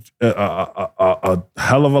him a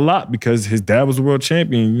hell of a lot because his dad was a world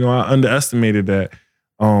champion. I underestimated that.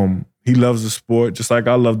 He loves the sport just like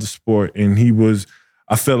I love the sport, and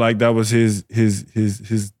I felt like that was his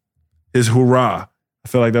hurrah. I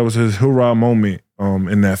felt like that was his hurrah moment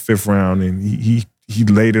in that 5th round, and he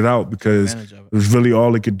laid it out because it was really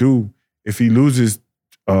all he could do. If he loses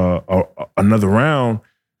another round,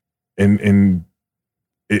 and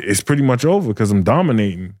it's pretty much over because I'm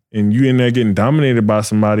dominating, and you in there getting dominated by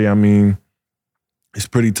somebody. I mean, it's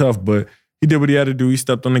pretty tough. But he did what he had to do. He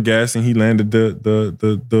stepped on the gas and he landed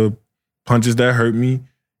the punches that hurt me,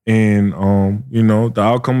 and the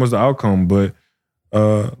outcome was the outcome. But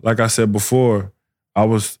like I said before, I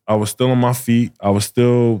was still on my feet. I was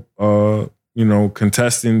still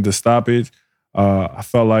contesting the stoppage. I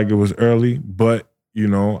felt like it was early, but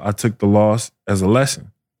I took the loss as a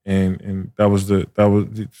lesson, and that was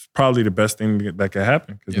probably the best thing that could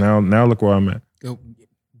happen because now look where I'm at.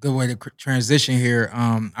 Good way to transition here.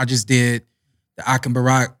 I just did the Akim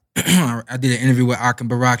Barak. I did an interview with Akim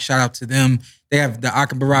Barak. Shout out to them. They have the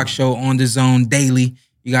Akim Barak show on the Zone daily.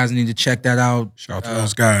 You guys need to check that out. Shout out to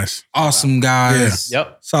those guys. Awesome guys. Yeah.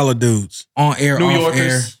 Yep. Solid dudes. On air, New off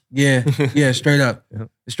Yorkers. air. Yeah, straight up.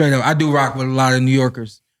 Straight up. I do rock with a lot of New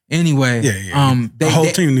Yorkers. Anyway, The whole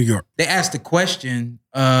team in New York. They asked the question,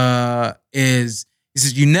 he says,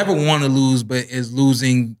 you never want to lose, but is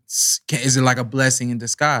it like a blessing in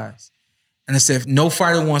disguise? And I said, no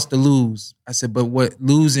fighter wants to lose. I said, but what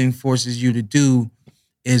losing forces you to do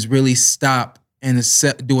is really stop and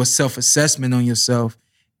do a self-assessment on yourself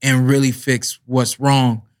and really fix what's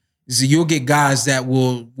wrong. So you'll get guys that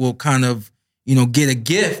will kind of, get a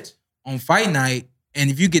gift on fight night. And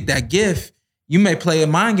if you get that gift, you may play a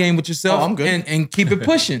mind game with yourself I'm good. and keep it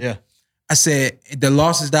pushing. Yeah. I said the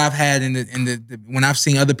losses that I've had in the when I've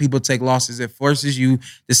seen other people take losses, it forces you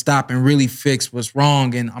to stop and really fix what's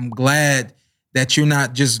wrong. And I'm glad that you're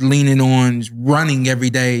not just leaning on running every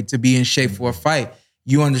day to be in shape for a fight.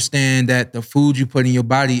 You understand that the food you put in your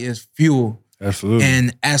body is fuel. Absolutely.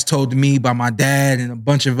 And as told to me by my dad and a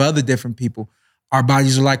bunch of other different people, our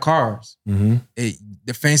bodies are like cars.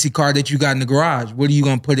 The fancy car that you got in the garage, what are you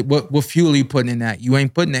gonna put it? What fuel are you putting in that? You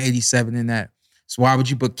ain't putting the 87 in that. So why would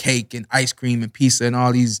you put cake and ice cream and pizza and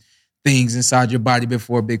all these things inside your body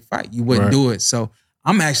before a big fight? You wouldn't do it. So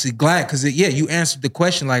I'm actually glad because you answered the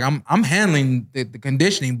question. Like I'm handling the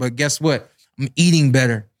conditioning, but guess what? I'm eating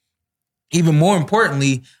better. Even more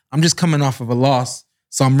importantly, I'm just coming off of a loss,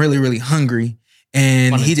 so I'm really, really hungry.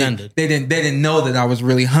 And they didn't know that I was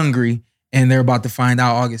really hungry, and they're about to find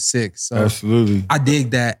out August 6th. So absolutely, I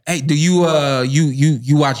dig that. Hey, do you are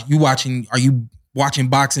you watching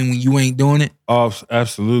boxing when you ain't doing it? Oh,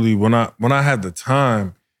 absolutely. When I have the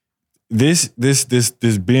time, this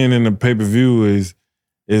being in the pay-per-view is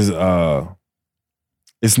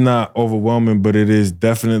it's not overwhelming, but it is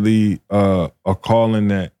definitely a calling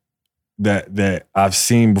that I've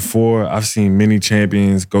seen before. I've seen many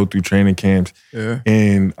champions go through training camps,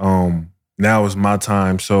 and now is my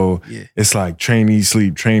time. So it's like train, eat,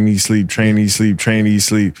 sleep, train, eat, sleep, train, eat, sleep, train, eat,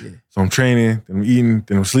 sleep. So I'm training, then I'm eating,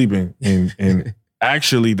 then I'm sleeping, and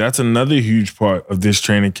actually, that's another huge part of this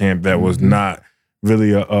training camp that was not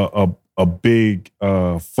really a big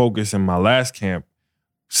focus in my last camp.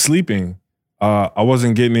 Sleeping, I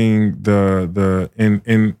wasn't getting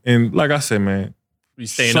and like I said, man. You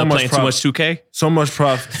staying up playing too much 2K? So much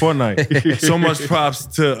props Fortnite. So much props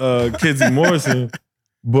to Kidsy Morrison,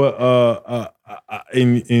 but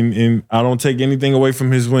and I don't take anything away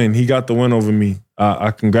from his win. He got the win over me.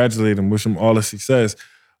 I congratulate him, wish him all the success.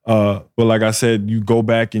 But like I said, you go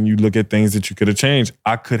back and you look at things that you could have changed.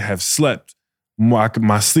 I could have slept more.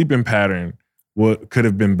 My sleeping pattern could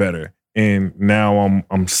have been better, and now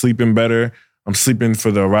I'm sleeping better. I'm sleeping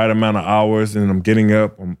for the right amount of hours, and I'm getting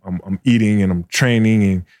up. I'm eating and I'm training,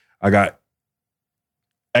 and I got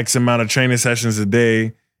X amount of training sessions a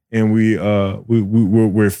day, and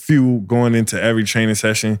we're few going into every training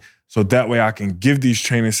session. So that way I can give these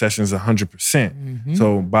training sessions 100%.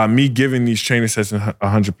 So by me giving these training sessions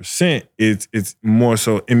 100%, it's more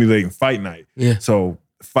so emulating fight night. So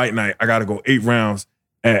fight night, I got to go 8 rounds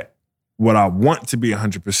at what I want to be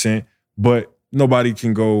 100%, but nobody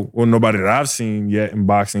can go, or nobody that I've seen yet in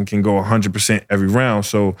boxing can go 100% every round.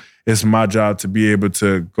 So it's my job to be able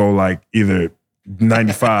to go like either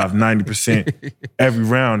 95, 90% every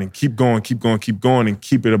round and keep going and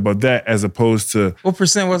keep it above that, as opposed to... What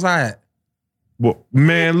percent was I at? Well,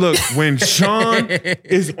 man, look, when Sean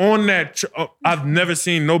is on that... I've never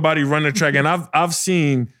seen nobody run the track, and I've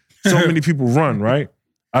seen so many people run, right?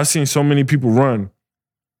 I've seen so many people run.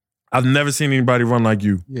 I've never seen anybody run like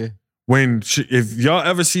you. Yeah. If y'all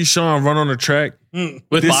ever see Sean run on the track, with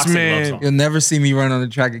this boxing man, gloves on. You'll never see me run on the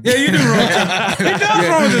track again. Yeah, you do run. He does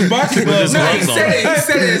run with his boxing gloves. No, he gloves on. said it. He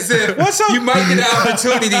said it as if What's up? you might get an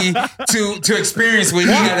opportunity to experience what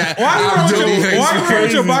he had. Why you run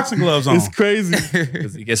with your boxing gloves on? it's crazy.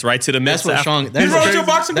 'Cause he gets right to the That's midst. what Sean. You That's run with what, your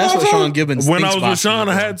boxing that's gloves what on? Sean Gibbons. When I thinks was with boxing Sean,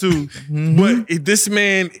 I is. had to. But this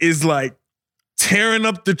man is like tearing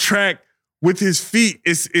up the track with his feet.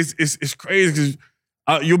 It's crazy because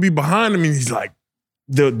you'll be behind him and he's like,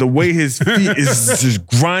 the way his feet is just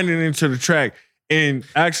grinding into the track. And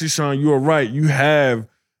actually, Sean, you are right. You have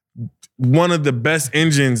one of the best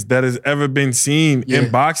engines that has ever been seen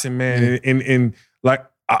in boxing, man. And like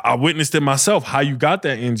I witnessed it myself, how you got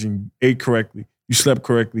that engine. You ate correctly. You slept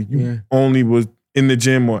correctly. You only was in the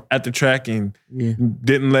gym or at the track and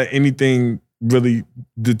didn't let anything really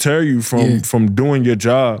deter you from doing your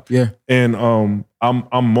job. And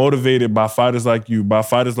I'm motivated by fighters like you, by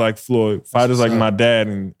fighters like Floyd, fighters like my dad,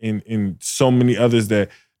 and so many others that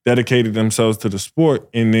dedicated themselves to the sport,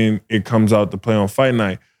 and then it comes out to play on fight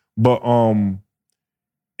night. But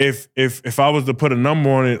if I was to put a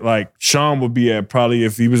number on it, like Sean would be at probably,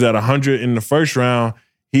 if he was at 100 in the first round,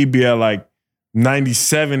 he'd be at like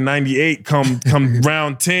 97, 98 come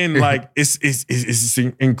round 10. Like it's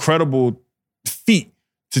an incredible feat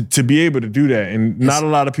to be able to do that. And not a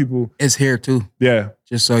lot of people. It's here too. Yeah.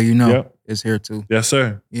 Just so you know, it's here too. Yes,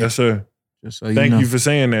 sir. Yeah. Yes, sir. Just so you Thank know. you for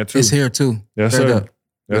saying that too. It's here too. Yes, Straight sir. up.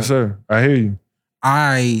 Yes, sir. I hear you.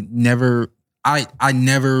 I never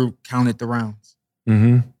counted the rounds.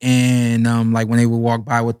 Mm-hmm. And like when they would walk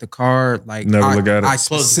by with the card, like Never look at it. I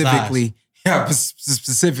specifically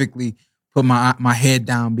put my head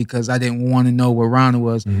down because I didn't want to know what round it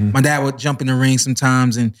was. Mm-hmm. My dad would jump in the ring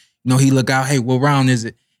sometimes and he look out, hey, what round is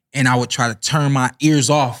it? And I would try to turn my ears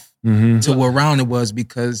off to what round it was,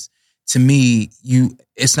 because to me,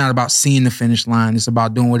 it's not about seeing the finish line. It's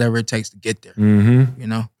about doing whatever it takes to get there. You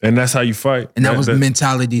know, and that's how you fight. And that was the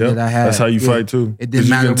mentality that I had. That's how you fight too. It didn't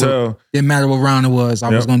matter what round it was. I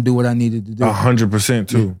was going to do what I needed to do. 100%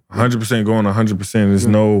 too. 100% going 100%. There's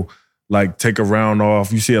no like take a round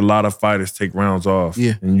off. You see a lot of fighters take rounds off.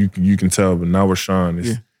 Yeah. And you can tell, but now with Sean,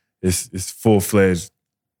 it's full-fledged.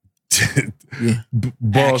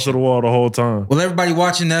 Balls to the wall the whole time. Well, everybody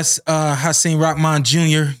watching us, Hasim Rahman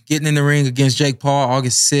Jr. getting in the ring against Jake Paul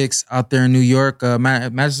August 6th out there in New York,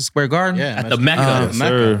 Madison Square Garden. Yeah, at the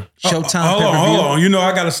Mecca. Showtime. Hold on. You know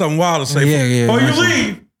I got something wild to say. Yeah. You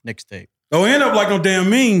leave. Next tape. Don't end up like no damn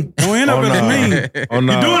mean. Don't end up as mean. You're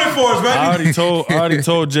doing it for us, baby. I already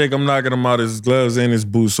told Jake I'm knocking him out his gloves and his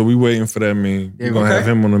boots, so we waiting for that meme. We're gonna have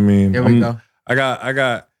him on the meme. There we go.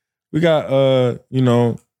 We got you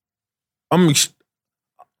know, I'm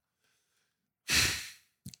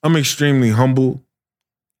extremely humble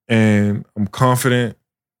and I'm confident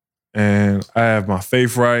and I have my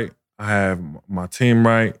faith right. I have my team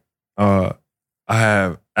right. I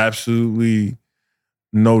have absolutely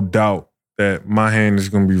no doubt that my hand is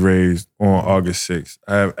going to be raised on August 6th.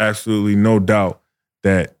 I have absolutely no doubt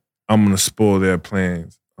that I'm going to spoil their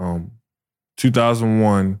plans.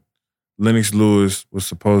 2001, Lennox Lewis was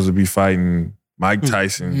supposed to be fighting Mike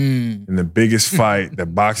Tyson in the biggest fight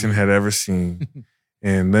that boxing had ever seen.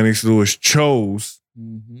 And Lennox Lewis chose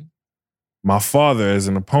my father as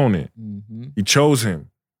an opponent. He chose him,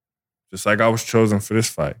 just like I was chosen for this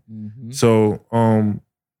fight. So,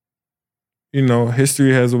 you know,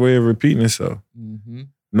 history has a way of repeating itself.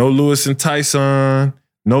 No Lewis and Tyson.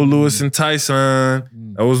 No Lewis and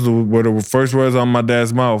Tyson. That was were the first words on my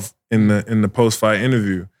dad's mouth in the post-fight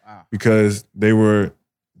interview. Wow. Because they were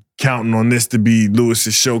counting on this to be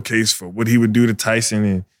Lewis's showcase for what he would do to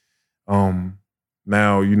Tyson. And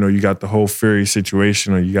now, you know, you got the whole Fury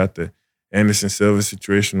situation, or you got the Anderson Silva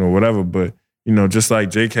situation, or whatever. But, you know, just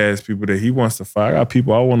like Jake has people that he wants to fight, I got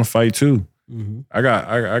people I want to fight too. I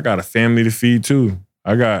got a family to feed too.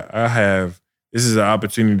 This is an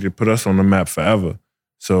opportunity to put us on the map forever.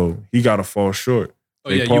 So he got to fall short.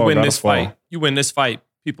 Oh yeah, you win this fight. You win this fight.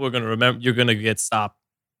 People are gonna remember. You're gonna get stopped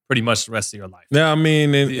pretty much the rest of your life. Yeah, I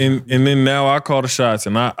mean, and then now I call the shots,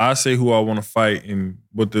 and I say who I want to fight and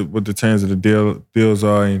what the terms of the deals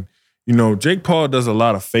are. And you know, Jake Paul does a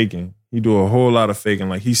lot of faking. He do a whole lot of faking.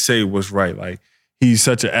 Like he say what's right. Like he's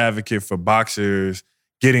such an advocate for boxers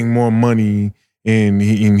getting more money, and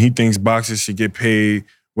he thinks boxers should get paid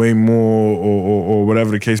way more, or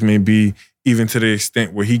whatever the case may be. Even to the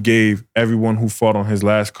extent where he gave everyone who fought on his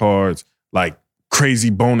last cards like crazy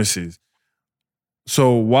bonuses.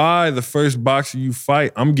 So why the first boxer you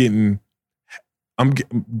fight, I'm getting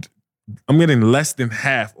less than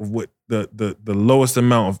half of what the lowest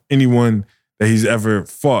amount of anyone that he's ever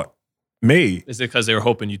fought made. Is it because they were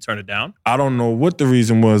hoping you turn it down? I don't know what the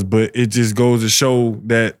reason was, but it just goes to show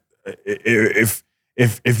that if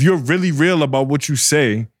you're really real about what you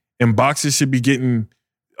say, and boxers should be getting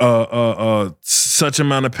such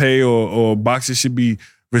amount of pay, or boxers should be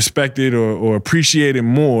respected or appreciated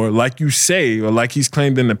more, like you say, or like he's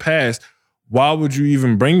claimed in the past, why would you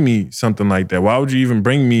even bring me something like that? Why would you even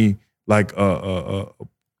bring me like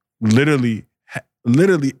literally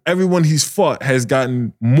everyone he's fought has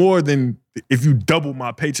gotten more than, if you double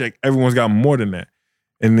my paycheck, everyone's got more than that.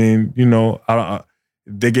 And then, you know,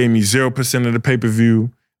 they gave me 0% of the pay-per-view.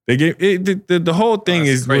 They gave it, the whole thing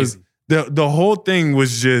was the whole thing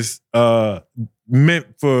was just meant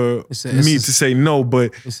for me to say no.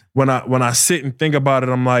 But when I sit and think about it,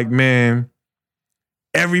 I'm like, man,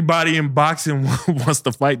 everybody in boxing wants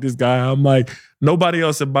to fight this guy. I'm like, nobody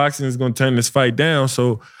else in boxing is going to turn this fight down.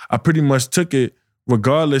 So I pretty much took it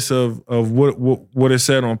regardless of what it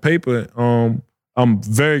said on paper. I'm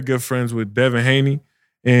very good friends with Devin Haney,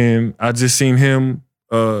 and I just seen him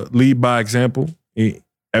lead by example.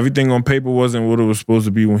 Everything on paper wasn't what it was supposed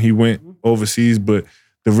to be when he went overseas, but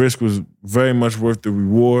the risk was very much worth the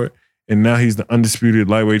reward. And now he's the undisputed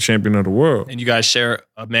lightweight champion of the world. And you guys share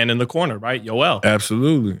a man in the corner, right? Yoel.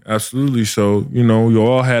 Absolutely. So, you know, you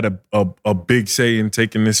all had a big say in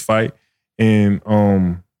taking this fight. And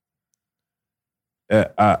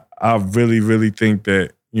I really, really think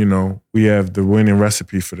that, you know, we have the winning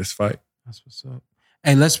recipe for this fight. That's what's up.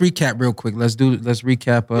 Hey, let's recap real quick. Let's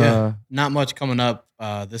recap. Not much coming up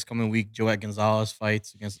this coming week. Joet Gonzalez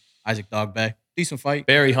fights against Isaac Dogbe. Decent fight.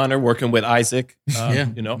 Barry Hunter working with Isaac. Yeah.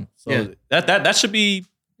 You know, so that should be.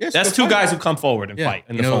 That's two guys who come forward and fight.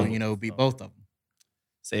 In the beat both of them.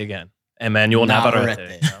 Say again. Emmanuel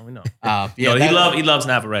Navarrete. know. He loves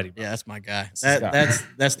Navarrete. Bro. Yeah, that's my guy. That's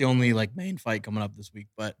That's the only like main fight coming up this week.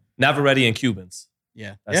 But Navarrete and Cubans.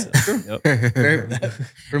 yeah, That's true. Yep.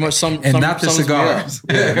 Pretty much some not the sums me up. cigars.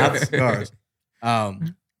 Yeah, not the cigars.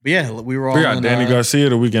 But yeah, we were all. We got in, Danny Garcia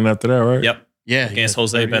the weekend after that, right? Yep. Yeah, Against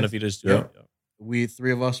Jose Benavidez. Yep. We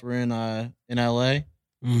 3 of us were in LA.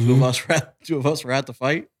 Mhm. 2 of us were at the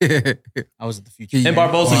fight. I was at the Future. And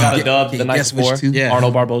Barboza got a dub the night guess which before. two? Yeah.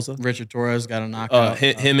 Arnold Barboza. Richard Torres got a knockout.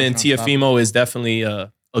 Him and Teofimo is definitely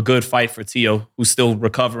a good fight for Teo, who's still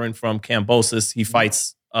recovering from cambosis. He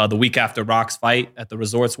fights the week after Rock's fight at the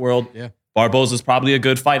Resorts World. Yeah. Barboza's probably a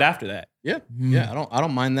good fight after that. Yeah, I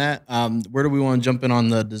don't mind that. Where do we want to jump in on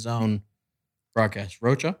the DAZN broadcast?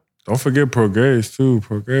 Rocha? Don't forget Prograis too.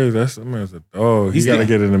 Prograis, that man's a dog. He's He got to the-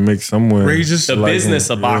 get in the mix somewhere. Regis. The Like business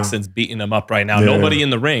him, of yeah. boxing's beating him up right now. Yeah. Nobody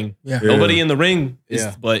in the ring. Yeah. Nobody in the ring. Is,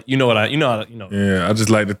 Yeah. But you know what you know. Yeah, I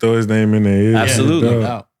just like to throw his name in there. Yeah, Absolutely. dog.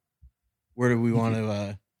 Out. Where do we want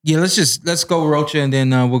to Yeah, let's go Rocha and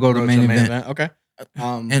then we'll go to Rocha main event. Okay.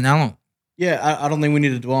 And I don't. Yeah, I don't think we need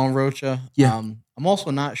to dwell on Rocha. Yeah. I'm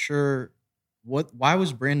also not sure why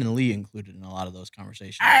was Brandon Lee included in a lot of those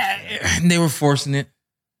conversations. They were forcing it.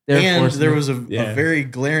 They were And forcing there it. was a very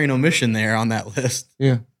glaring omission there on that list.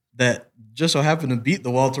 Yeah. That just so happened to beat the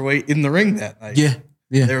welterweight in the ring that night. Yeah.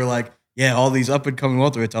 They were like, all these up and coming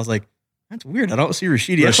welterweights. I was like, that's weird. I don't see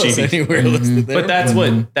Rashidi Ellis anywhere Mhm. listed there. But that's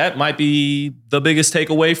that might be the biggest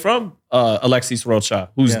takeaway from Alexis Rocha,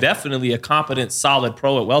 who's definitely a competent, solid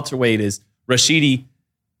pro at welterweight. Is Rashidi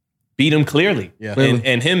beat him clearly,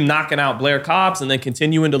 and him knocking out Blair Cobbs and then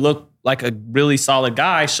continuing to look like a really solid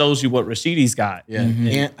guy shows you what Rashidi's got. Yeah,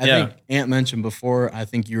 Mhm. I think Ant mentioned before. I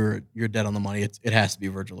think you're dead on the money. It has to be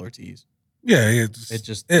Virgil Ortiz. Yeah, It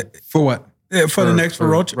just For what? for the next for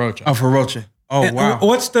Rocha. Oh, for Rocha. Oh, And wow.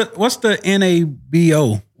 What's the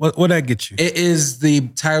NABO? What that get you? It is the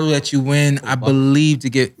title that you win, I believe, to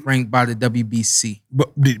get ranked by the WBC.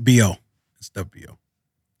 BO. It's WBO.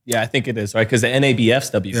 Yeah, I think it is, right? Because the NABF's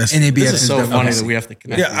W. Yes. NABF this is is so WBC. funny that we have to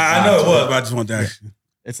connect. Yeah, these I know it dots. was, but I just wanted to ask you.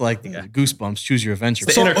 It's like the Goosebumps. Choose your adventure.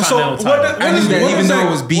 It's the Intercontinental title. I knew that even though it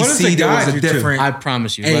was what does BC, it there was guide a you to? different I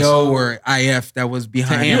promise you. AO or IF that was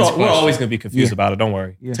behind To it. Ant's We're always going to be confused about it. Don't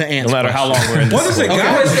worry. To Ant's No matter how long question. we're in this. What is it, sport.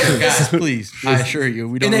 guys? Guys, please. I assure you,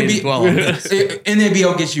 we don't need to dwell on this.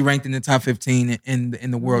 NABO gets you ranked in the top 15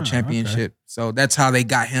 in the World Championship. So that's how they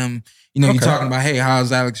got him. You know, you're talking about, hey,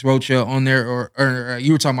 how's Alex Rocha on there? Or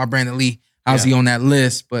you were talking about Brandon Lee. How's he on that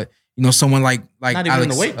list? But, you know, someone like Not even in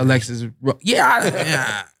the weight Alexis.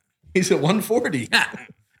 Yeah. He's at 140.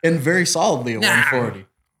 And very solidly at 140. They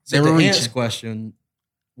So were to Ant's reaching. question,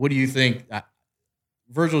 what do you think?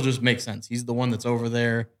 Virgil just makes sense. He's the one that's over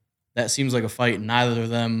there. That seems like a fight. Neither of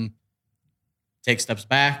them take steps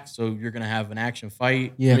back. So you're going to have an action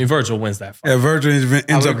fight. Yeah. I mean, Virgil wins that fight. Yeah, Virgil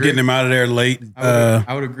ends up getting him out of there late.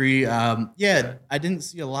 I would agree. I didn't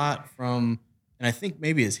see a lot from, and I think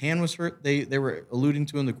maybe his hand was hurt. They were alluding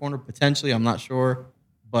to in the corner potentially. I'm not sure,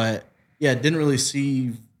 but didn't really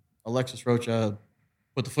see Alexis Rocha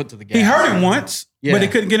put the foot to the gas. He hurt him once, but they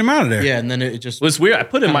couldn't get him out of there. Yeah, and then it just It was weird. I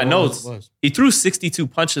put in my kinda notes, was. he threw 62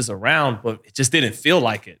 punches around, but it just didn't feel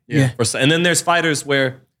like it. Yeah. And then there's fighters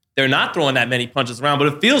where they're not throwing that many punches around, but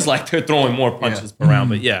it feels like they're throwing more punches per round.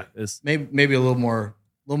 But it's maybe a little more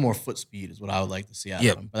foot speed is what I would like to see out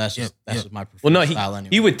of him. But that's just my preferred style anyway.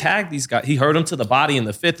 he would tag these guys. He hurt him to the body in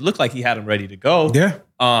the fifth. It looked like he had him ready to go. Yeah.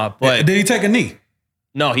 But Did he take a knee?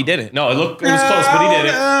 no, he didn't. No, it was close, but he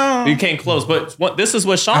didn't. He came close. But this is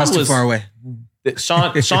what Sean I was too was far away.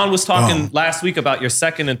 Sean was talking last week about your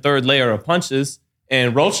second and third layer of punches,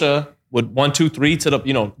 and Rocha would 1, 2, 3 to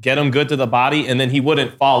the get him good to the body, and then he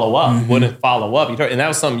wouldn't follow up. Mm-hmm. Wouldn't follow up. And that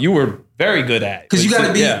was something you were very good at. Because you got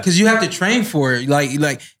to be, because you have to train for it.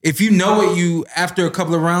 Like if you know what you after a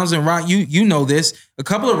couple of rounds and rock, you know this. A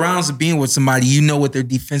couple of rounds of being with somebody, you know what their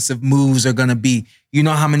defensive moves are gonna be. You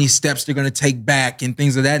know how many steps they're gonna take back and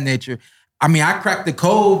things of that nature. I mean, I cracked the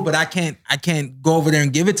code, but I can't go over there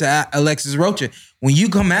and give it to Alexis Rocha. When you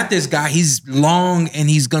come at this guy, he's long and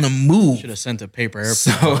he's gonna move. Should have sent a paper airplane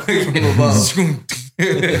So from above.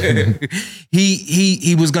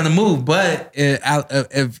 he was gonna move, but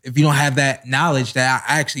if you don't have that knowledge that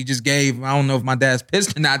I actually just gave, I don't know if my dad's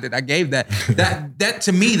pissed or not that I gave that. That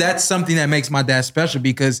to me, that's something that makes my dad special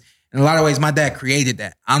because in a lot of ways, my dad created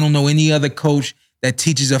that. I don't know any other coach that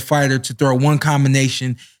teaches a fighter to throw one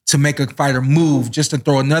combination to make a fighter move, just to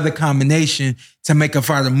throw another combination to make a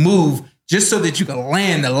fighter move, just so that you can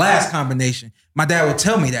land the last combination. My dad would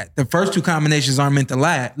tell me that the first two combinations aren't meant to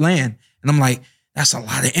land. And I'm like, That's a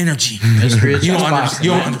lot of energy. History of You don't boxing,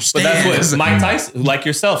 man. understand. But that's what Mike Tyson, like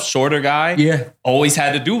yourself, shorter guy, always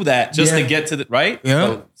had to do that just to get to the right.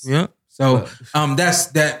 Yeah. So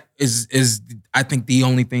that is I think the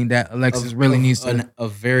only thing that Alexis really needs to a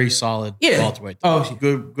very solid welterweight.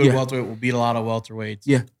 Good welterweight will beat a lot of welterweights.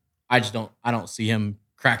 Yeah. I don't see him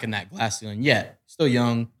cracking that glass ceiling yet. Still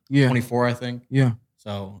young, 24, I think. Yeah.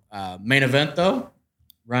 So main event though,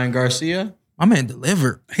 Ryan Garcia. My man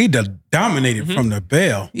delivered. He dominated from the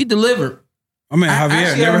bell. He delivered. I mean,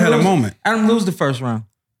 Javier never had a moment. I didn't lose the first round.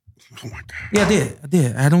 Oh my God. Yeah, I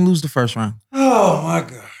did. I didn't lose the first round. Oh my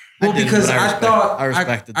God. Well, because I thought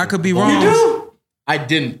I could be wrong. You do? I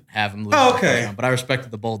didn't have him lose. Oh, the okay. first round, but I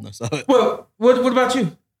respected the boldness of it. Well, what about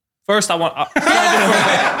you? First, I want. You see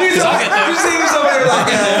him over there like,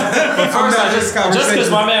 But first, just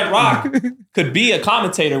because my man Rock could be a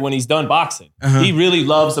commentator when he's done boxing. He really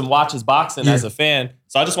loves and watches boxing as a fan.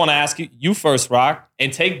 So I just want to ask you first, Rock,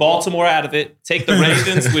 and take Baltimore out of it. Take the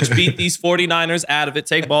Ravens, which beat these 49ers, out of it.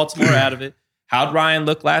 Take Baltimore out of it. How'd Ryan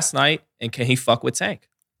look last night? And can he fuck with Tank?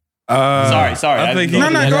 Sorry. I think go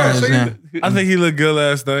ahead. I think he looked good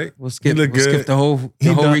last night. We'll skip the whole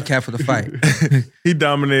recap for the fight. He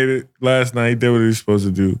dominated last night. He did what he was supposed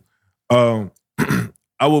to do.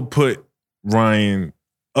 I would put Ryan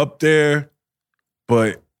up there,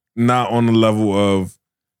 but not on the level of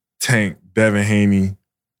Tank, Devin Haney,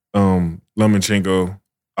 Lomachenko.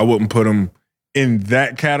 I wouldn't put him in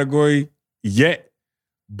that category yet,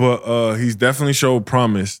 but he's definitely showed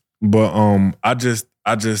promise. But I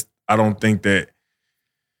don't think that.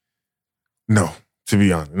 No, to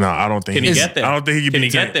be honest, no, I don't think. Can he get there? I don't think he can. Can he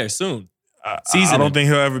Tank. get there soon? I don't think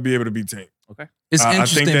he'll ever be able to beat Tank. Okay, it's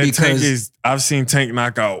interesting I think that because I've seen Tank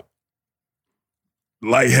knock out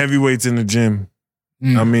light heavyweights in the gym.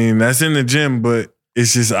 I mean, that's in the gym, but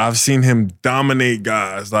it's just I've seen him dominate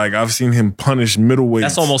guys. Like I've seen him punish middleweights.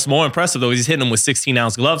 That's almost more impressive though. He's hitting them with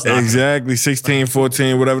 16-ounce gloves now. Exactly, 16,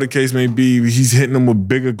 14, whatever the case may be. He's hitting them with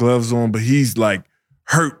bigger gloves on, but he's like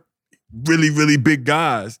hurt really, really big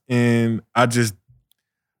guys. And I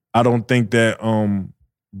don't think that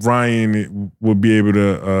Ryan would be able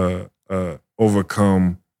to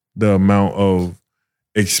overcome the amount of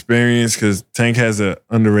experience because Tank has an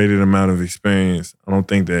underrated amount of experience. I don't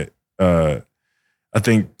think that I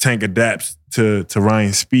think Tank adapts to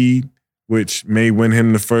Ryan's speed, which may win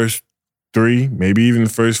him the first 3, maybe even the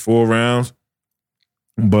first 4 rounds.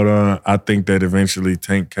 But I think that eventually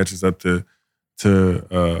Tank catches up to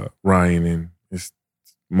Ryan, and it's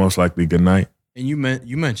most likely good night. And you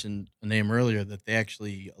mentioned a name earlier that they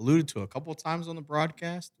actually alluded to a couple of times on the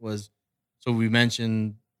broadcast so we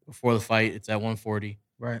mentioned before the fight it's at 140.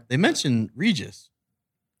 Right. They mentioned Regis.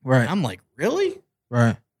 Right. And I'm like, really?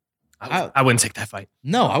 Right. I wouldn't take that fight.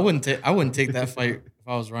 No, I wouldn't take that fight if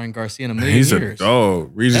I was Ryan Garcia in a million He's years. a dog.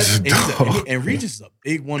 Regis is a dog. And Regis is a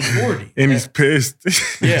big 140. And he's pissed.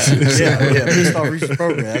 Yeah. Pissed off Regis'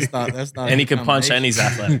 program. That's not. And he can punch and he's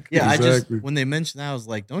athletic. Yeah, Exactly. when they mentioned that, I was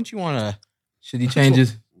like, don't you want to? Should he change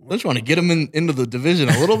his? Don't you want to get him into the division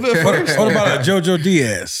a little bit first? What about Jojo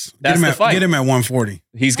Diaz? That's the fight. Get him at 140.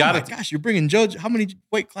 He's got Oh it. my gosh, you're bringing Jojo. How many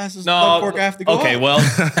weight classes No, does Pork have to go okay, up? well,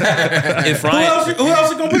 if Who Ryan, else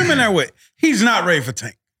is gonna put him in that weight? He's not ready for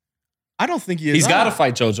Tank. I don't think he is. he's got to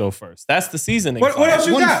fight JoJo first. That's the seasoning. What else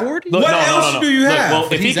you got? 140? Look, What no, else do you have? Well,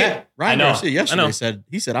 if he He's can, at Ryan I know, Garcia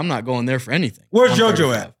yesterday said I'm not going there for anything. Where's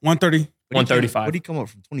JoJo at? 130. 135. What did he come up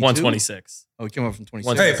from? 22? 126. Oh, he came up from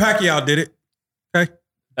 26. Hey, Pacquiao did it. Okay.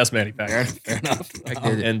 That's Manny Pacquiao. Fair enough.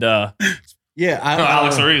 And Yeah,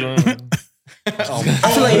 Alex Ariza. I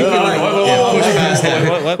feel like he push past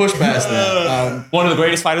that. What? Push past that. One of the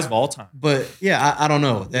greatest fighters of all time. But yeah, I don't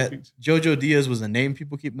know. That Jojo Diaz was a name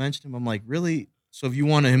people keep mentioning. I'm like, really? So if you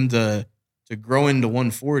wanted him to grow into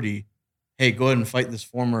 140, hey, go ahead and fight this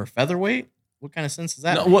former featherweight? What kind of sense is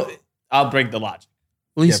that? No, well, I'll break the logic.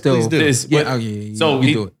 Well, he's still. please do. Yeah. So you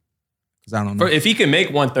he- do it. Because I don't know. If he can make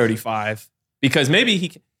 135, because maybe he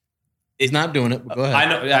can. He's not doing it, but go ahead. I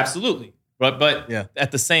know, absolutely. But Yeah.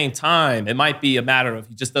 at the same time, it might be a matter of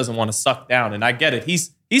he just doesn't want to suck down. And I get it.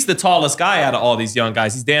 He's the tallest guy out of all these young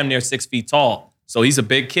guys. He's damn near 6 feet tall. So he's a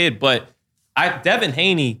big kid. But Devin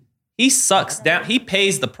Haney, he sucks down. He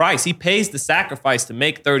pays the price. He pays the sacrifice to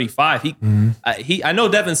make 35. I know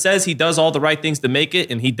Devin says he does all the right things to make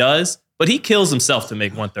it, and he does, but he kills himself to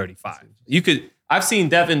make 135. I've seen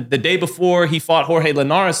Devin the day before he fought Jorge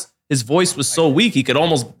Linares. His voice was so weak he could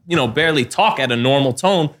almost, barely talk at a normal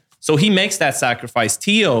tone. So he makes that sacrifice.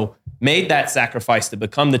 Tio made that sacrifice to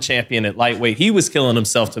become the champion at lightweight. He was killing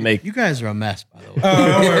himself to make. You guys are a mess, by the way.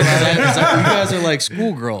 Don't worry about it. It's like you guys are like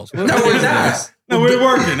schoolgirls. What No, is we're this? not. No, we're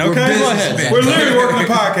working, okay? We're Go ahead. businessmen. We're literally working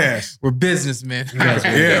the podcast. We're businessmen.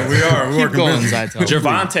 Yeah, we are. We're Keep working going, business. Zytel.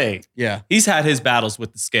 Javante, Yeah. he's had his battles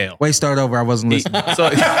with the scale. Wait, start over. I wasn't listening. So,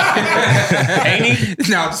 Haney,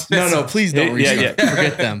 No, please don't Yeah, restart. yeah.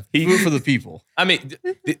 Forget them. Do it for the people. I mean,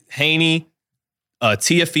 Haney,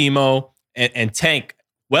 Tiafimo, and Tank,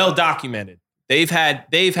 well documented. They've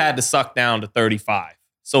had to suck down to 35.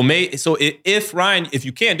 So if Ryan, if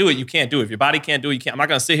you can't do it, you can't do it. If your body can't do it, you can't. I'm not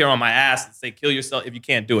gonna sit here on my ass and say kill yourself if you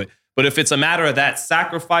can't do it. But if it's a matter of that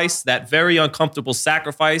sacrifice, that very uncomfortable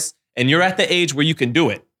sacrifice, and you're at the age where you can do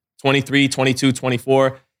it, 23, 22,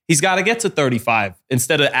 24, he's got to get to 35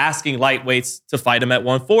 instead of asking lightweights to fight him at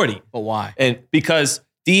 140. But why? And because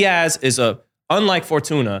Diaz unlike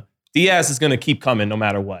Fortuna, Diaz is going to keep coming no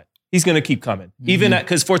matter what. He's going to keep coming. Even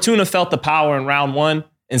because Fortuna felt the power in round 1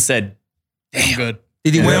 and said, I'm good.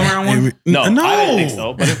 Did he win round 1? no, I didn't think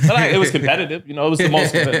so. But it was competitive. It was the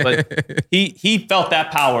most competitive. But he felt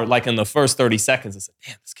that power like in the first 30 seconds and said,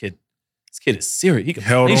 damn, this kid is serious. He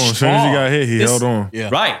held on. As soon as he got hit, he held on. Yeah.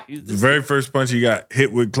 Right. The very first punch he got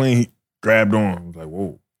hit with clean, he grabbed on. I was like,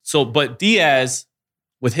 whoa. So, but Diaz,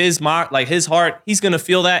 with his heart, he's going to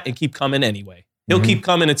feel that and keep coming anyway. He'll keep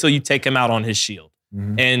coming until you take him out on his shield.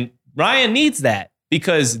 And Ryan needs that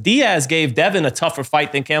because Diaz gave Devin a tougher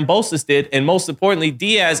fight than Kambosos did. And most importantly,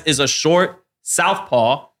 Diaz is a short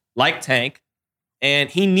southpaw like Tank. And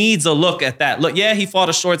he needs a look at that. Look, yeah, he fought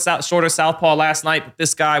a shorter southpaw last night, but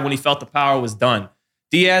this guy, when he felt the power, was done.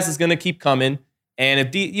 Diaz is going to keep coming. And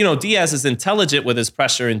if Diaz is intelligent with his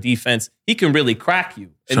pressure and defense, he can really crack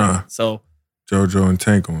you. And so JoJo and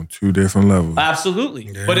Tank on 2 different levels. Absolutely.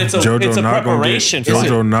 Yeah. But it's a preparation.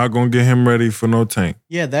 JoJo not going to get him ready for no Tank.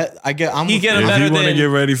 Yeah, that I get. If he want to get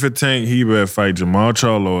ready for Tank, he better fight Jamal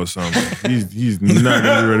Charlo or something. he's not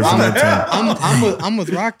going to be ready for no Tank. I'm with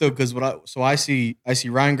Rock though because I see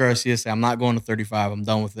Ryan Garcia say I'm not going to 35. I'm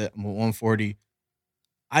done with it. I'm at 140.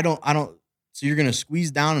 I don't. So you're going to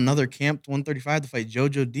squeeze down another camp to 135 to fight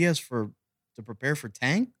JoJo Diaz to prepare for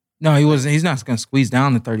Tank? No, he wasn't. He's not going to squeeze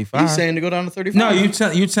down to 35. He's saying to go down to 35. No,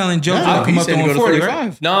 you're telling JoJo to come up to 140,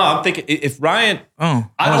 right? No, I'm thinking if Ryan. Oh,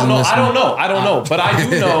 I don't know. But I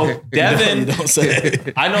do know Devin. Don't say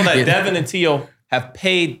it. I know that Devin and Tio have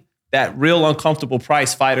paid that real uncomfortable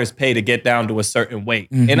price fighters pay to get down to a certain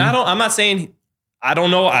weight. And I'm not saying I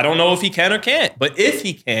don't know if he can or can't. But if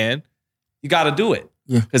he can, you got to do it.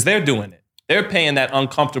 Yeah, because they're doing it. They're paying that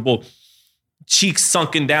uncomfortable, cheeks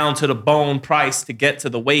sunken down to the bone price to get to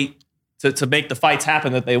the weight to make the fights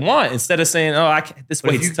happen that they want. Instead of saying, "Oh, I can't, this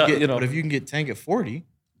weight's tough." But if you can get Tank at 40,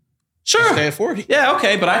 sure, stay at 40. Yeah,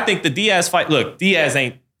 okay. But I think the Diaz fight. Look, Diaz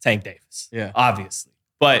ain't Tank Davis. Yeah, obviously.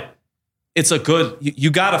 But it's a good.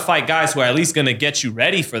 You got to fight guys who are at least going to get you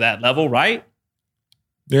ready for that level, right?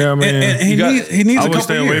 Yeah, I mean, and he needs. I would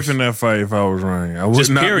stay away from that fight if I was Ryan. I would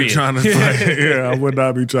not be trying to fight. Yeah, I would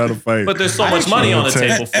not be trying to fight. But there's so much money on the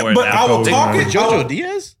table for it. But I will talk it. JoJo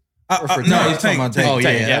Diaz? No, he's talking about Tank. Oh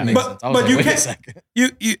yeah, that makes sense. But you can't.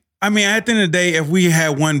 You. I mean, at the end of the day, if we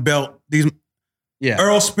had one belt,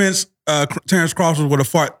 Earl Spence, Terrence Crawford would have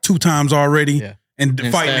fought 2 times already, and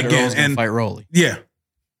fighting again and fight Rolly. Yeah.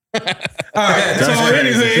 All right. So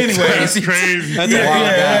anyway, that's crazy. That's a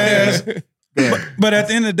wild guy. But at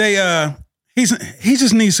the end of the day, he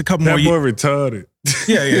just needs a couple more years. That boy retarded.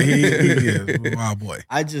 Yeah, he is a wild boy.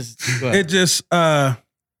 I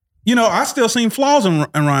still seen flaws in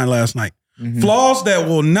Ryan last night. Flaws that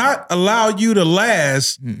will not allow you to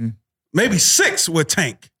last maybe 6 with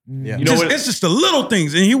Tank. Yeah. It's just the little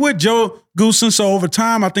things. And he with Joe Goosen, so over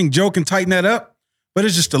time, I think Joe can tighten that up. But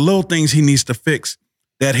it's just the little things he needs to fix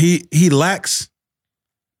that he lacks.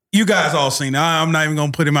 You guys all seen it. I'm not even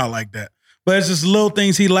going to put him out like that. But it's just little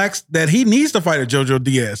things he lacks that he needs to fight a JoJo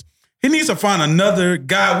Diaz. He needs to find another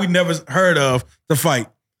guy we never heard of to fight.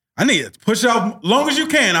 I need it. Push it out long as you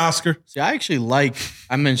can, Oscar. See, I actually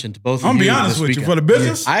I mentioned to both of you. I'm going to be honest with you. For the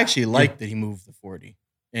business? I actually like that he moved the 40.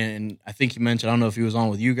 And I think you mentioned, I don't know if he was on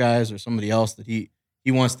with you guys or somebody else, that he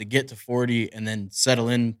wants to get to 40 and then settle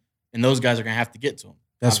in. And those guys are going to have to get to him.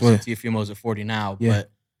 That's obviously, Tiafimo's at 40 now. Yeah.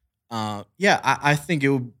 But I think it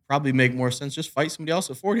would probably make more sense just fight somebody else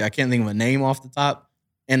at 40. I can't think of a name off the top.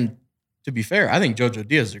 And to be fair, I think JoJo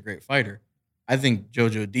Diaz is a great fighter. I think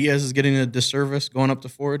JoJo Diaz is getting a disservice going up to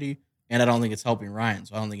 40, and I don't think it's helping Ryan,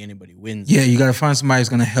 so I don't think anybody wins. Yeah, you got to find somebody who's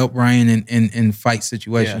going to help Ryan in fight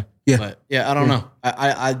situation. Yeah. But I don't know.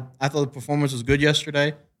 I thought the performance was good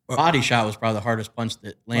yesterday. Body shot was probably the hardest punch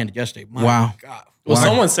that landed yesterday. My God. Well,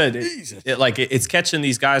 someone said it's catching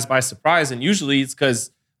these guys by surprise, and usually it's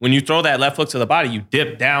because when you throw that left hook to the body, you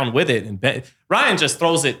dip down with it. And Ryan just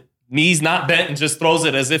throws it, knees not bent, and just throws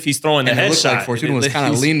it as if he's throwing the headshot. Like Fortuna was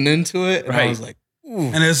kind of leaning into it, and I was like,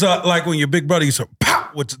 And it's like when your big brother used to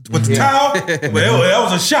pop with the towel. Well,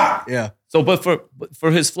 that was a shot. Yeah. So, but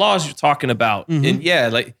for his flaws you're talking about, and yeah,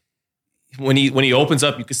 like when he opens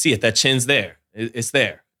up, you can see it. That chin's there. It's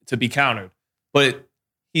there to be countered. But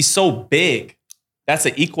he's so big. That's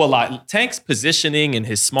an equalizer. Tank's positioning and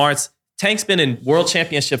his smarts. Tank's been in world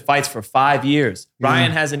championship fights for 5 years.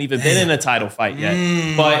 Ryan hasn't even been in a title fight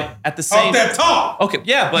yet. But at the same that talk. Okay,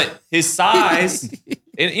 yeah, but his size,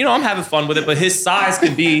 and, I'm having fun with it, but his size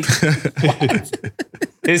could be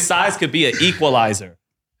an equalizer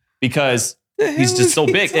because he's just so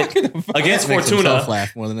big. Against Fortuna,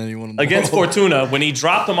 laugh more than anyone in the against world. Fortuna, when he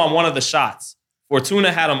dropped him on one of the shots,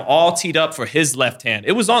 Fortuna had him all teed up for his left hand.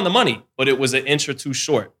 It was on the money, but it was an inch or two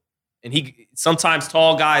short. And sometimes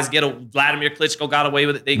tall guys Vladimir Klitschko got away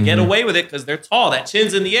with it. They get away with it because they're tall. That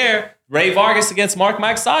chin's in the air. Ray Vargas against Mark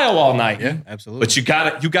Magsayo all night. Yeah, absolutely. But you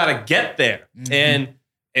gotta get there.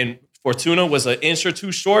 And Fortuna was an inch or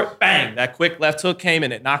two short. Bang! That quick left hook came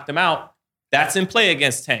and it knocked him out. That's in play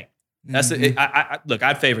against Tank. Look,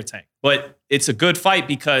 I'd favor Tank, but it's a good fight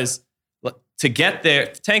because to get there,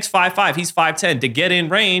 Tank's 5'5", he's 5'10". To get in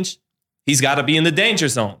range, he's got to be in the danger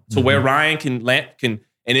zone to where Ryan can land.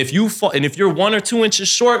 And if you're 1 or 2 inches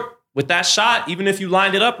short with that shot, even if you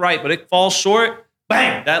lined it up right, but it falls short,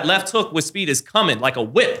 bang! That left hook with speed is coming like a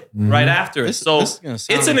whip right after it. So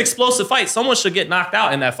it's an explosive fight. Someone should get knocked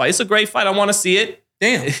out in that fight. It's a great fight. I want to see it.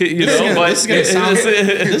 Damn. This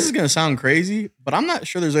is gonna sound crazy, but I'm not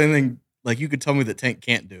sure there's anything like you could tell me that Tank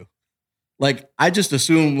can't do. Like I just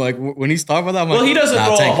assume like when he's talking about that, I'm like, he doesn't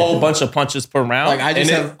throw Tank a whole bunch of punches per round. Like I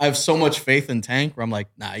have so much faith in Tank where I'm like,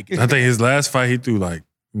 nah. He can I think his last fight he threw it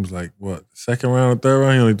was like what, second round or third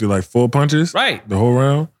round? He only threw like 4 punches, right? The whole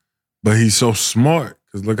round. But he's so smart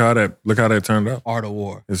because look how that turned out. Art of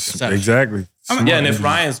war. Exactly. Yeah, and if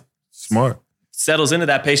Ryan's smart settles into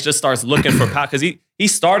that pace, just starts looking for power because he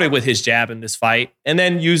started with his jab in this fight and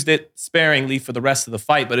then used it sparingly for the rest of the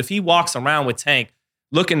fight. But if he walks around with Tank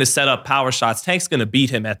looking to set up power shots, Tank's going to beat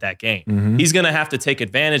him at that game. He's going to have to take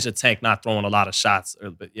advantage of Tank not throwing a lot of shots.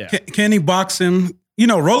 But yeah, can he box him?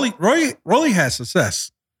 Rolly had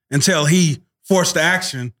success until he forced the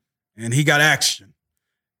action and he got action.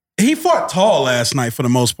 He fought tall last night for the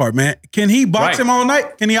most part, man. Can he box him all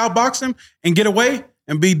night? Can he outbox him and get away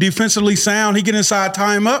and be defensively sound? He get inside,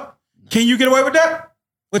 tie him up. Can you get away with that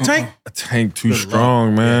with Tank? Tank too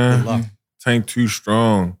strong, man. Yeah, Tank too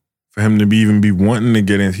strong for him to even be wanting to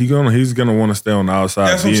get in. He's gonna want to stay on the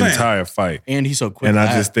outside the entire fight. And he's so quick. And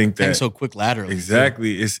I just think that Tank's so quick laterally.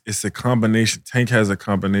 Exactly. Too. It's a combination. Tank has a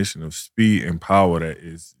combination of speed and power that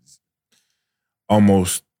is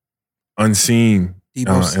almost unseen in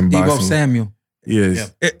boxing. Debo Samuel.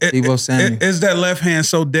 Yes. Debo Samuel. Is that left hand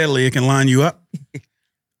so deadly it can line you up?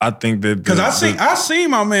 I think that because I seen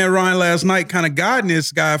my man Ryan last night kind of guiding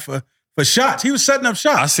this guy for shots. He was setting up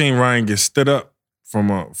shots. I seen Ryan get stood up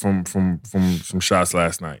from some shots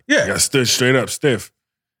last night. Yeah, he got stood straight up stiff.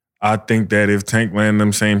 I think that if Tank land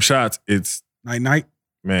them same shots, it's night.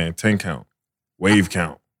 Man, Tank count, wave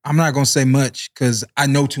count. I'm not gonna say much because I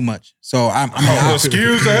know too much. So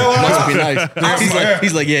excuse the hell out. Must be nice.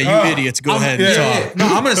 He's like, yeah, you idiots, go ahead and talk. No,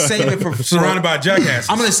 I'm gonna save it for surrounded by jackasses.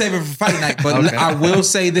 I'm gonna save it for fight night, but I will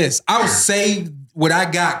say this: I'll save what I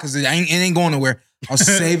got because it ain't going nowhere. I'll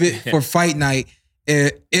save it for fight night.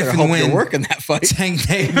 If and when you're working that fight, Tank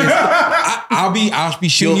Davis, I'll be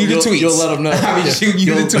shooting you the tweets. You'll let them know. I'll be shooting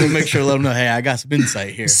you the tweets. Make sure let them know. Hey, I got some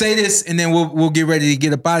insight here. Say this, and then we'll get ready to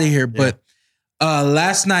get up out of here. Yeah. But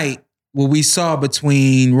last night, what we saw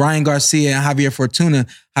between Ryan Garcia and Javier Fortuna,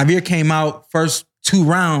 Javier came out first 2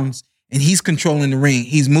 rounds, and he's controlling the ring.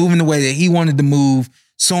 He's moving the way that he wanted to move,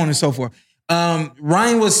 so on and so forth.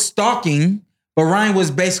 Ryan was stalking. But Ryan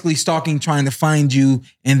was basically stalking, trying to find you,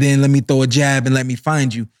 and then let me throw a jab and let me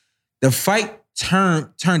find you. The fight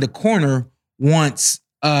turned a corner once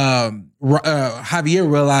Javier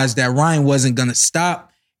realized that Ryan wasn't going to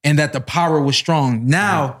stop and that the power was strong.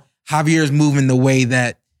 Now Javier's moving the way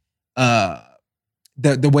that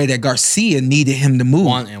the way that Garcia needed him to move.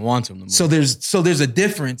 Wants him to move. So there's a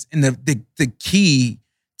difference, and the key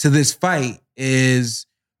to this fight is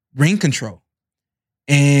ring control.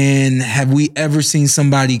 And have we ever seen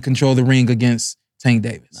somebody control the ring against Tank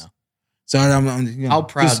Davis? No. So how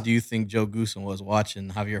proud do you think Joe Goosen was watching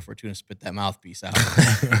Javier Fortuna spit that mouthpiece out?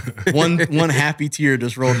 one happy tear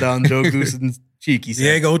just rolled down Joe Goosen's cheek. He said,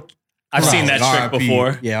 Diego. I've seen that trick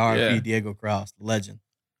before. Yeah, RP Diego Krause, the legend.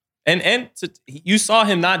 And you saw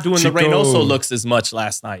him not doing the Reynoso looks as much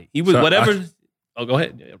last night. He was go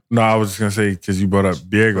ahead. No, I was just gonna say because you brought up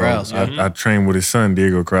Diego. Corrales, I trained with his son,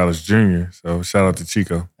 Diego Corrales Jr. So shout out to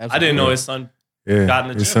Chico. Absolutely. I didn't know his son Yeah, Got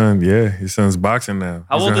in the his gym. son. His son's boxing now.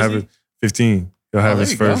 How He's old gonna is have he? 15. He'll have there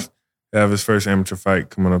his you go. first. He'll have his first amateur fight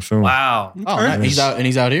coming up soon. Wow. Oh, nice. He's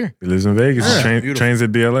out here. He lives in Vegas. Yeah. He Beautiful. trains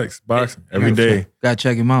at DLX boxing every day. Gotta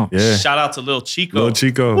check him out. Yeah, Shout out to Lil Chico. Lil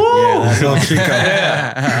Chico. Yeah, that's Lil awesome. Chico.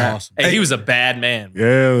 Yeah. Awesome. Hey, he was a bad man.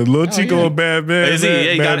 Yeah, Lil Chico yeah. a bad man. Is he? man.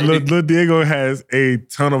 Yeah, he Man, got it. Lil Diego has a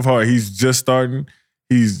ton of heart. He's just starting.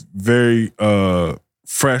 He's very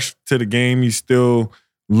fresh to the game. He's still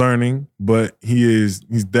learning, but he's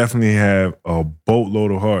definitely have a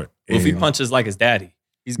boatload of heart. Well, if he And punches like his daddy,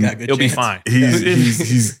 He's got a good he'll be chance. fine.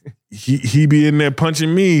 he be in there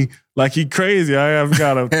punching me like he crazy. I have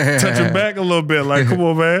got to touch him back a little bit. Like, come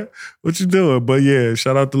on, man, what you doing? But yeah,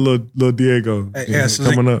 shout out to Lil Diego Hey,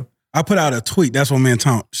 so coming up. I put out a tweet. That's what me and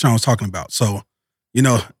Sean was talking about. So,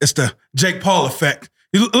 it's the Jake Paul effect.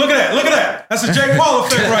 Look at that. That's a Jake Paul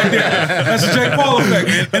effect right there. That's a Jake Paul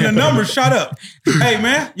effect. And the numbers shot up. Hey,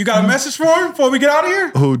 man, you got a message for him before we get out of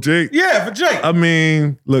here? Who, Jake? Yeah, for Jake. I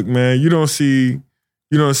mean, look, man, you don't see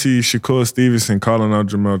Shakur Stevenson calling out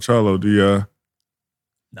Jamel Charlo, do you?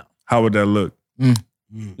 No. How would that look?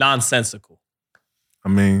 Nonsensical. I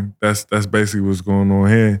mean, that's basically what's going on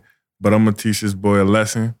here. But I'm gonna teach this boy a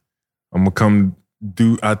lesson. I'm gonna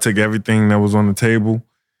I took everything that was on the table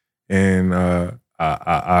and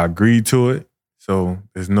I agreed to it. So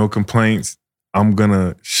there's no complaints. I'm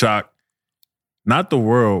gonna shock not the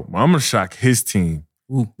world, I'm gonna shock his team.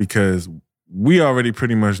 Because we already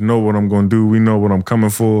pretty much know what I'm gonna do. We know what I'm coming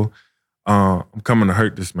for. I'm coming to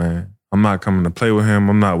hurt this man. I'm not coming to play with him.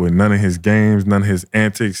 I'm not with none of his games, none of his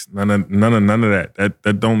antics, none of that.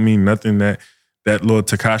 That don't mean nothing. That little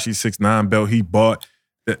Tekashi 6'9" belt he bought,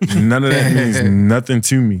 none of that means nothing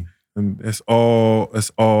to me. And it's all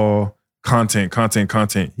content.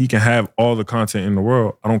 He can have all the content in the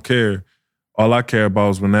world. I don't care. All I care about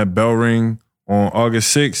is when that bell ring on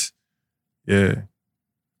August 6th. Yeah,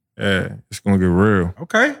 it's gonna get real.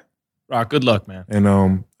 Okay. Rock, good luck, man. And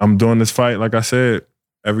I'm doing this fight, like I said,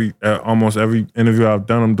 almost every interview I've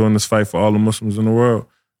done, I'm doing this fight for all the Muslims in the world.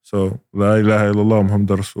 So, la ilaha illallah, Muhammad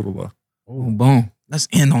Rasulullah. Boom. Let's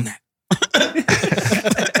end on that.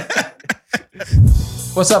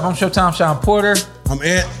 What's up? I'm Showtime Sean Porter. I'm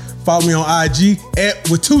Ed. Follow me on IG, Ed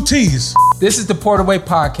with 2 T's. This is the Porter Way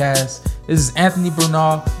Podcast. This is Anthony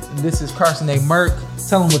Brunel, and this is Carson A. Merck.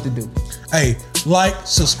 Tell them what to do. Hey, like,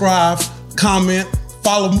 subscribe, comment,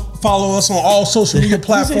 follow us on all social media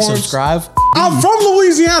platforms. Subscribe. I'm from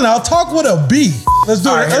Louisiana. I'll talk with a B. Let's do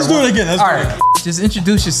it. Let's do it again. All right, just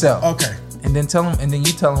introduce yourself. Okay. And then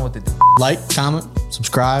you tell them what to do. Like, comment,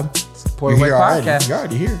 subscribe. Porter Way You're already. Podcast. You're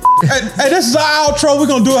already here. Hey, this is our outro. We're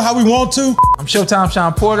going to do it how we want to. I'm Showtime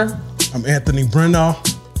Sean Porter. I'm Anthony Brindle.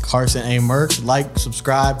 Carson A. Merck. Like,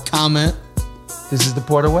 subscribe, comment. This is the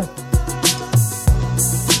Porter Way.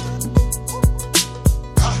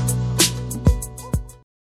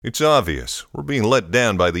 It's obvious. We're being let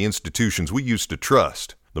down by the institutions we used to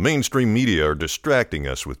trust. The mainstream media are distracting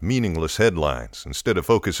us with meaningless headlines instead of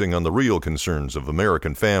focusing on the real concerns of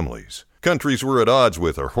American families. Countries we're at odds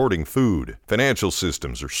with are hoarding food, financial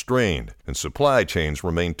systems are strained, and supply chains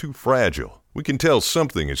remain too fragile. We can tell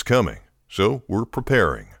something is coming, so we're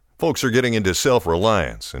preparing. Folks are getting into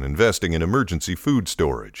self-reliance and investing in emergency food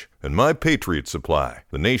storage. And My Patriot Supply,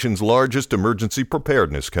 the nation's largest emergency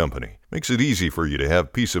preparedness company, makes it easy for you to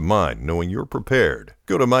have peace of mind knowing you're prepared.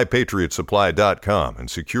 Go to MyPatriotSupply.com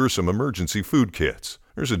and secure some emergency food kits.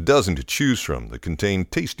 There's a dozen to choose from that contain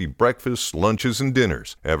tasty breakfasts, lunches, and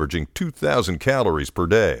dinners, averaging 2,000 calories per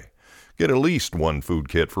day. Get at least one food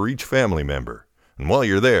kit for each family member. And while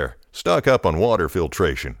you're there, stock up on water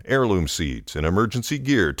filtration, heirloom seeds, and emergency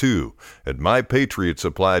gear, too, at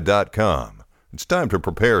MyPatriotSupply.com. It's time to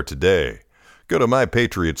prepare today. Go to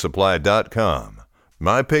MyPatriotSupply.com.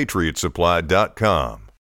 MyPatriotSupply.com.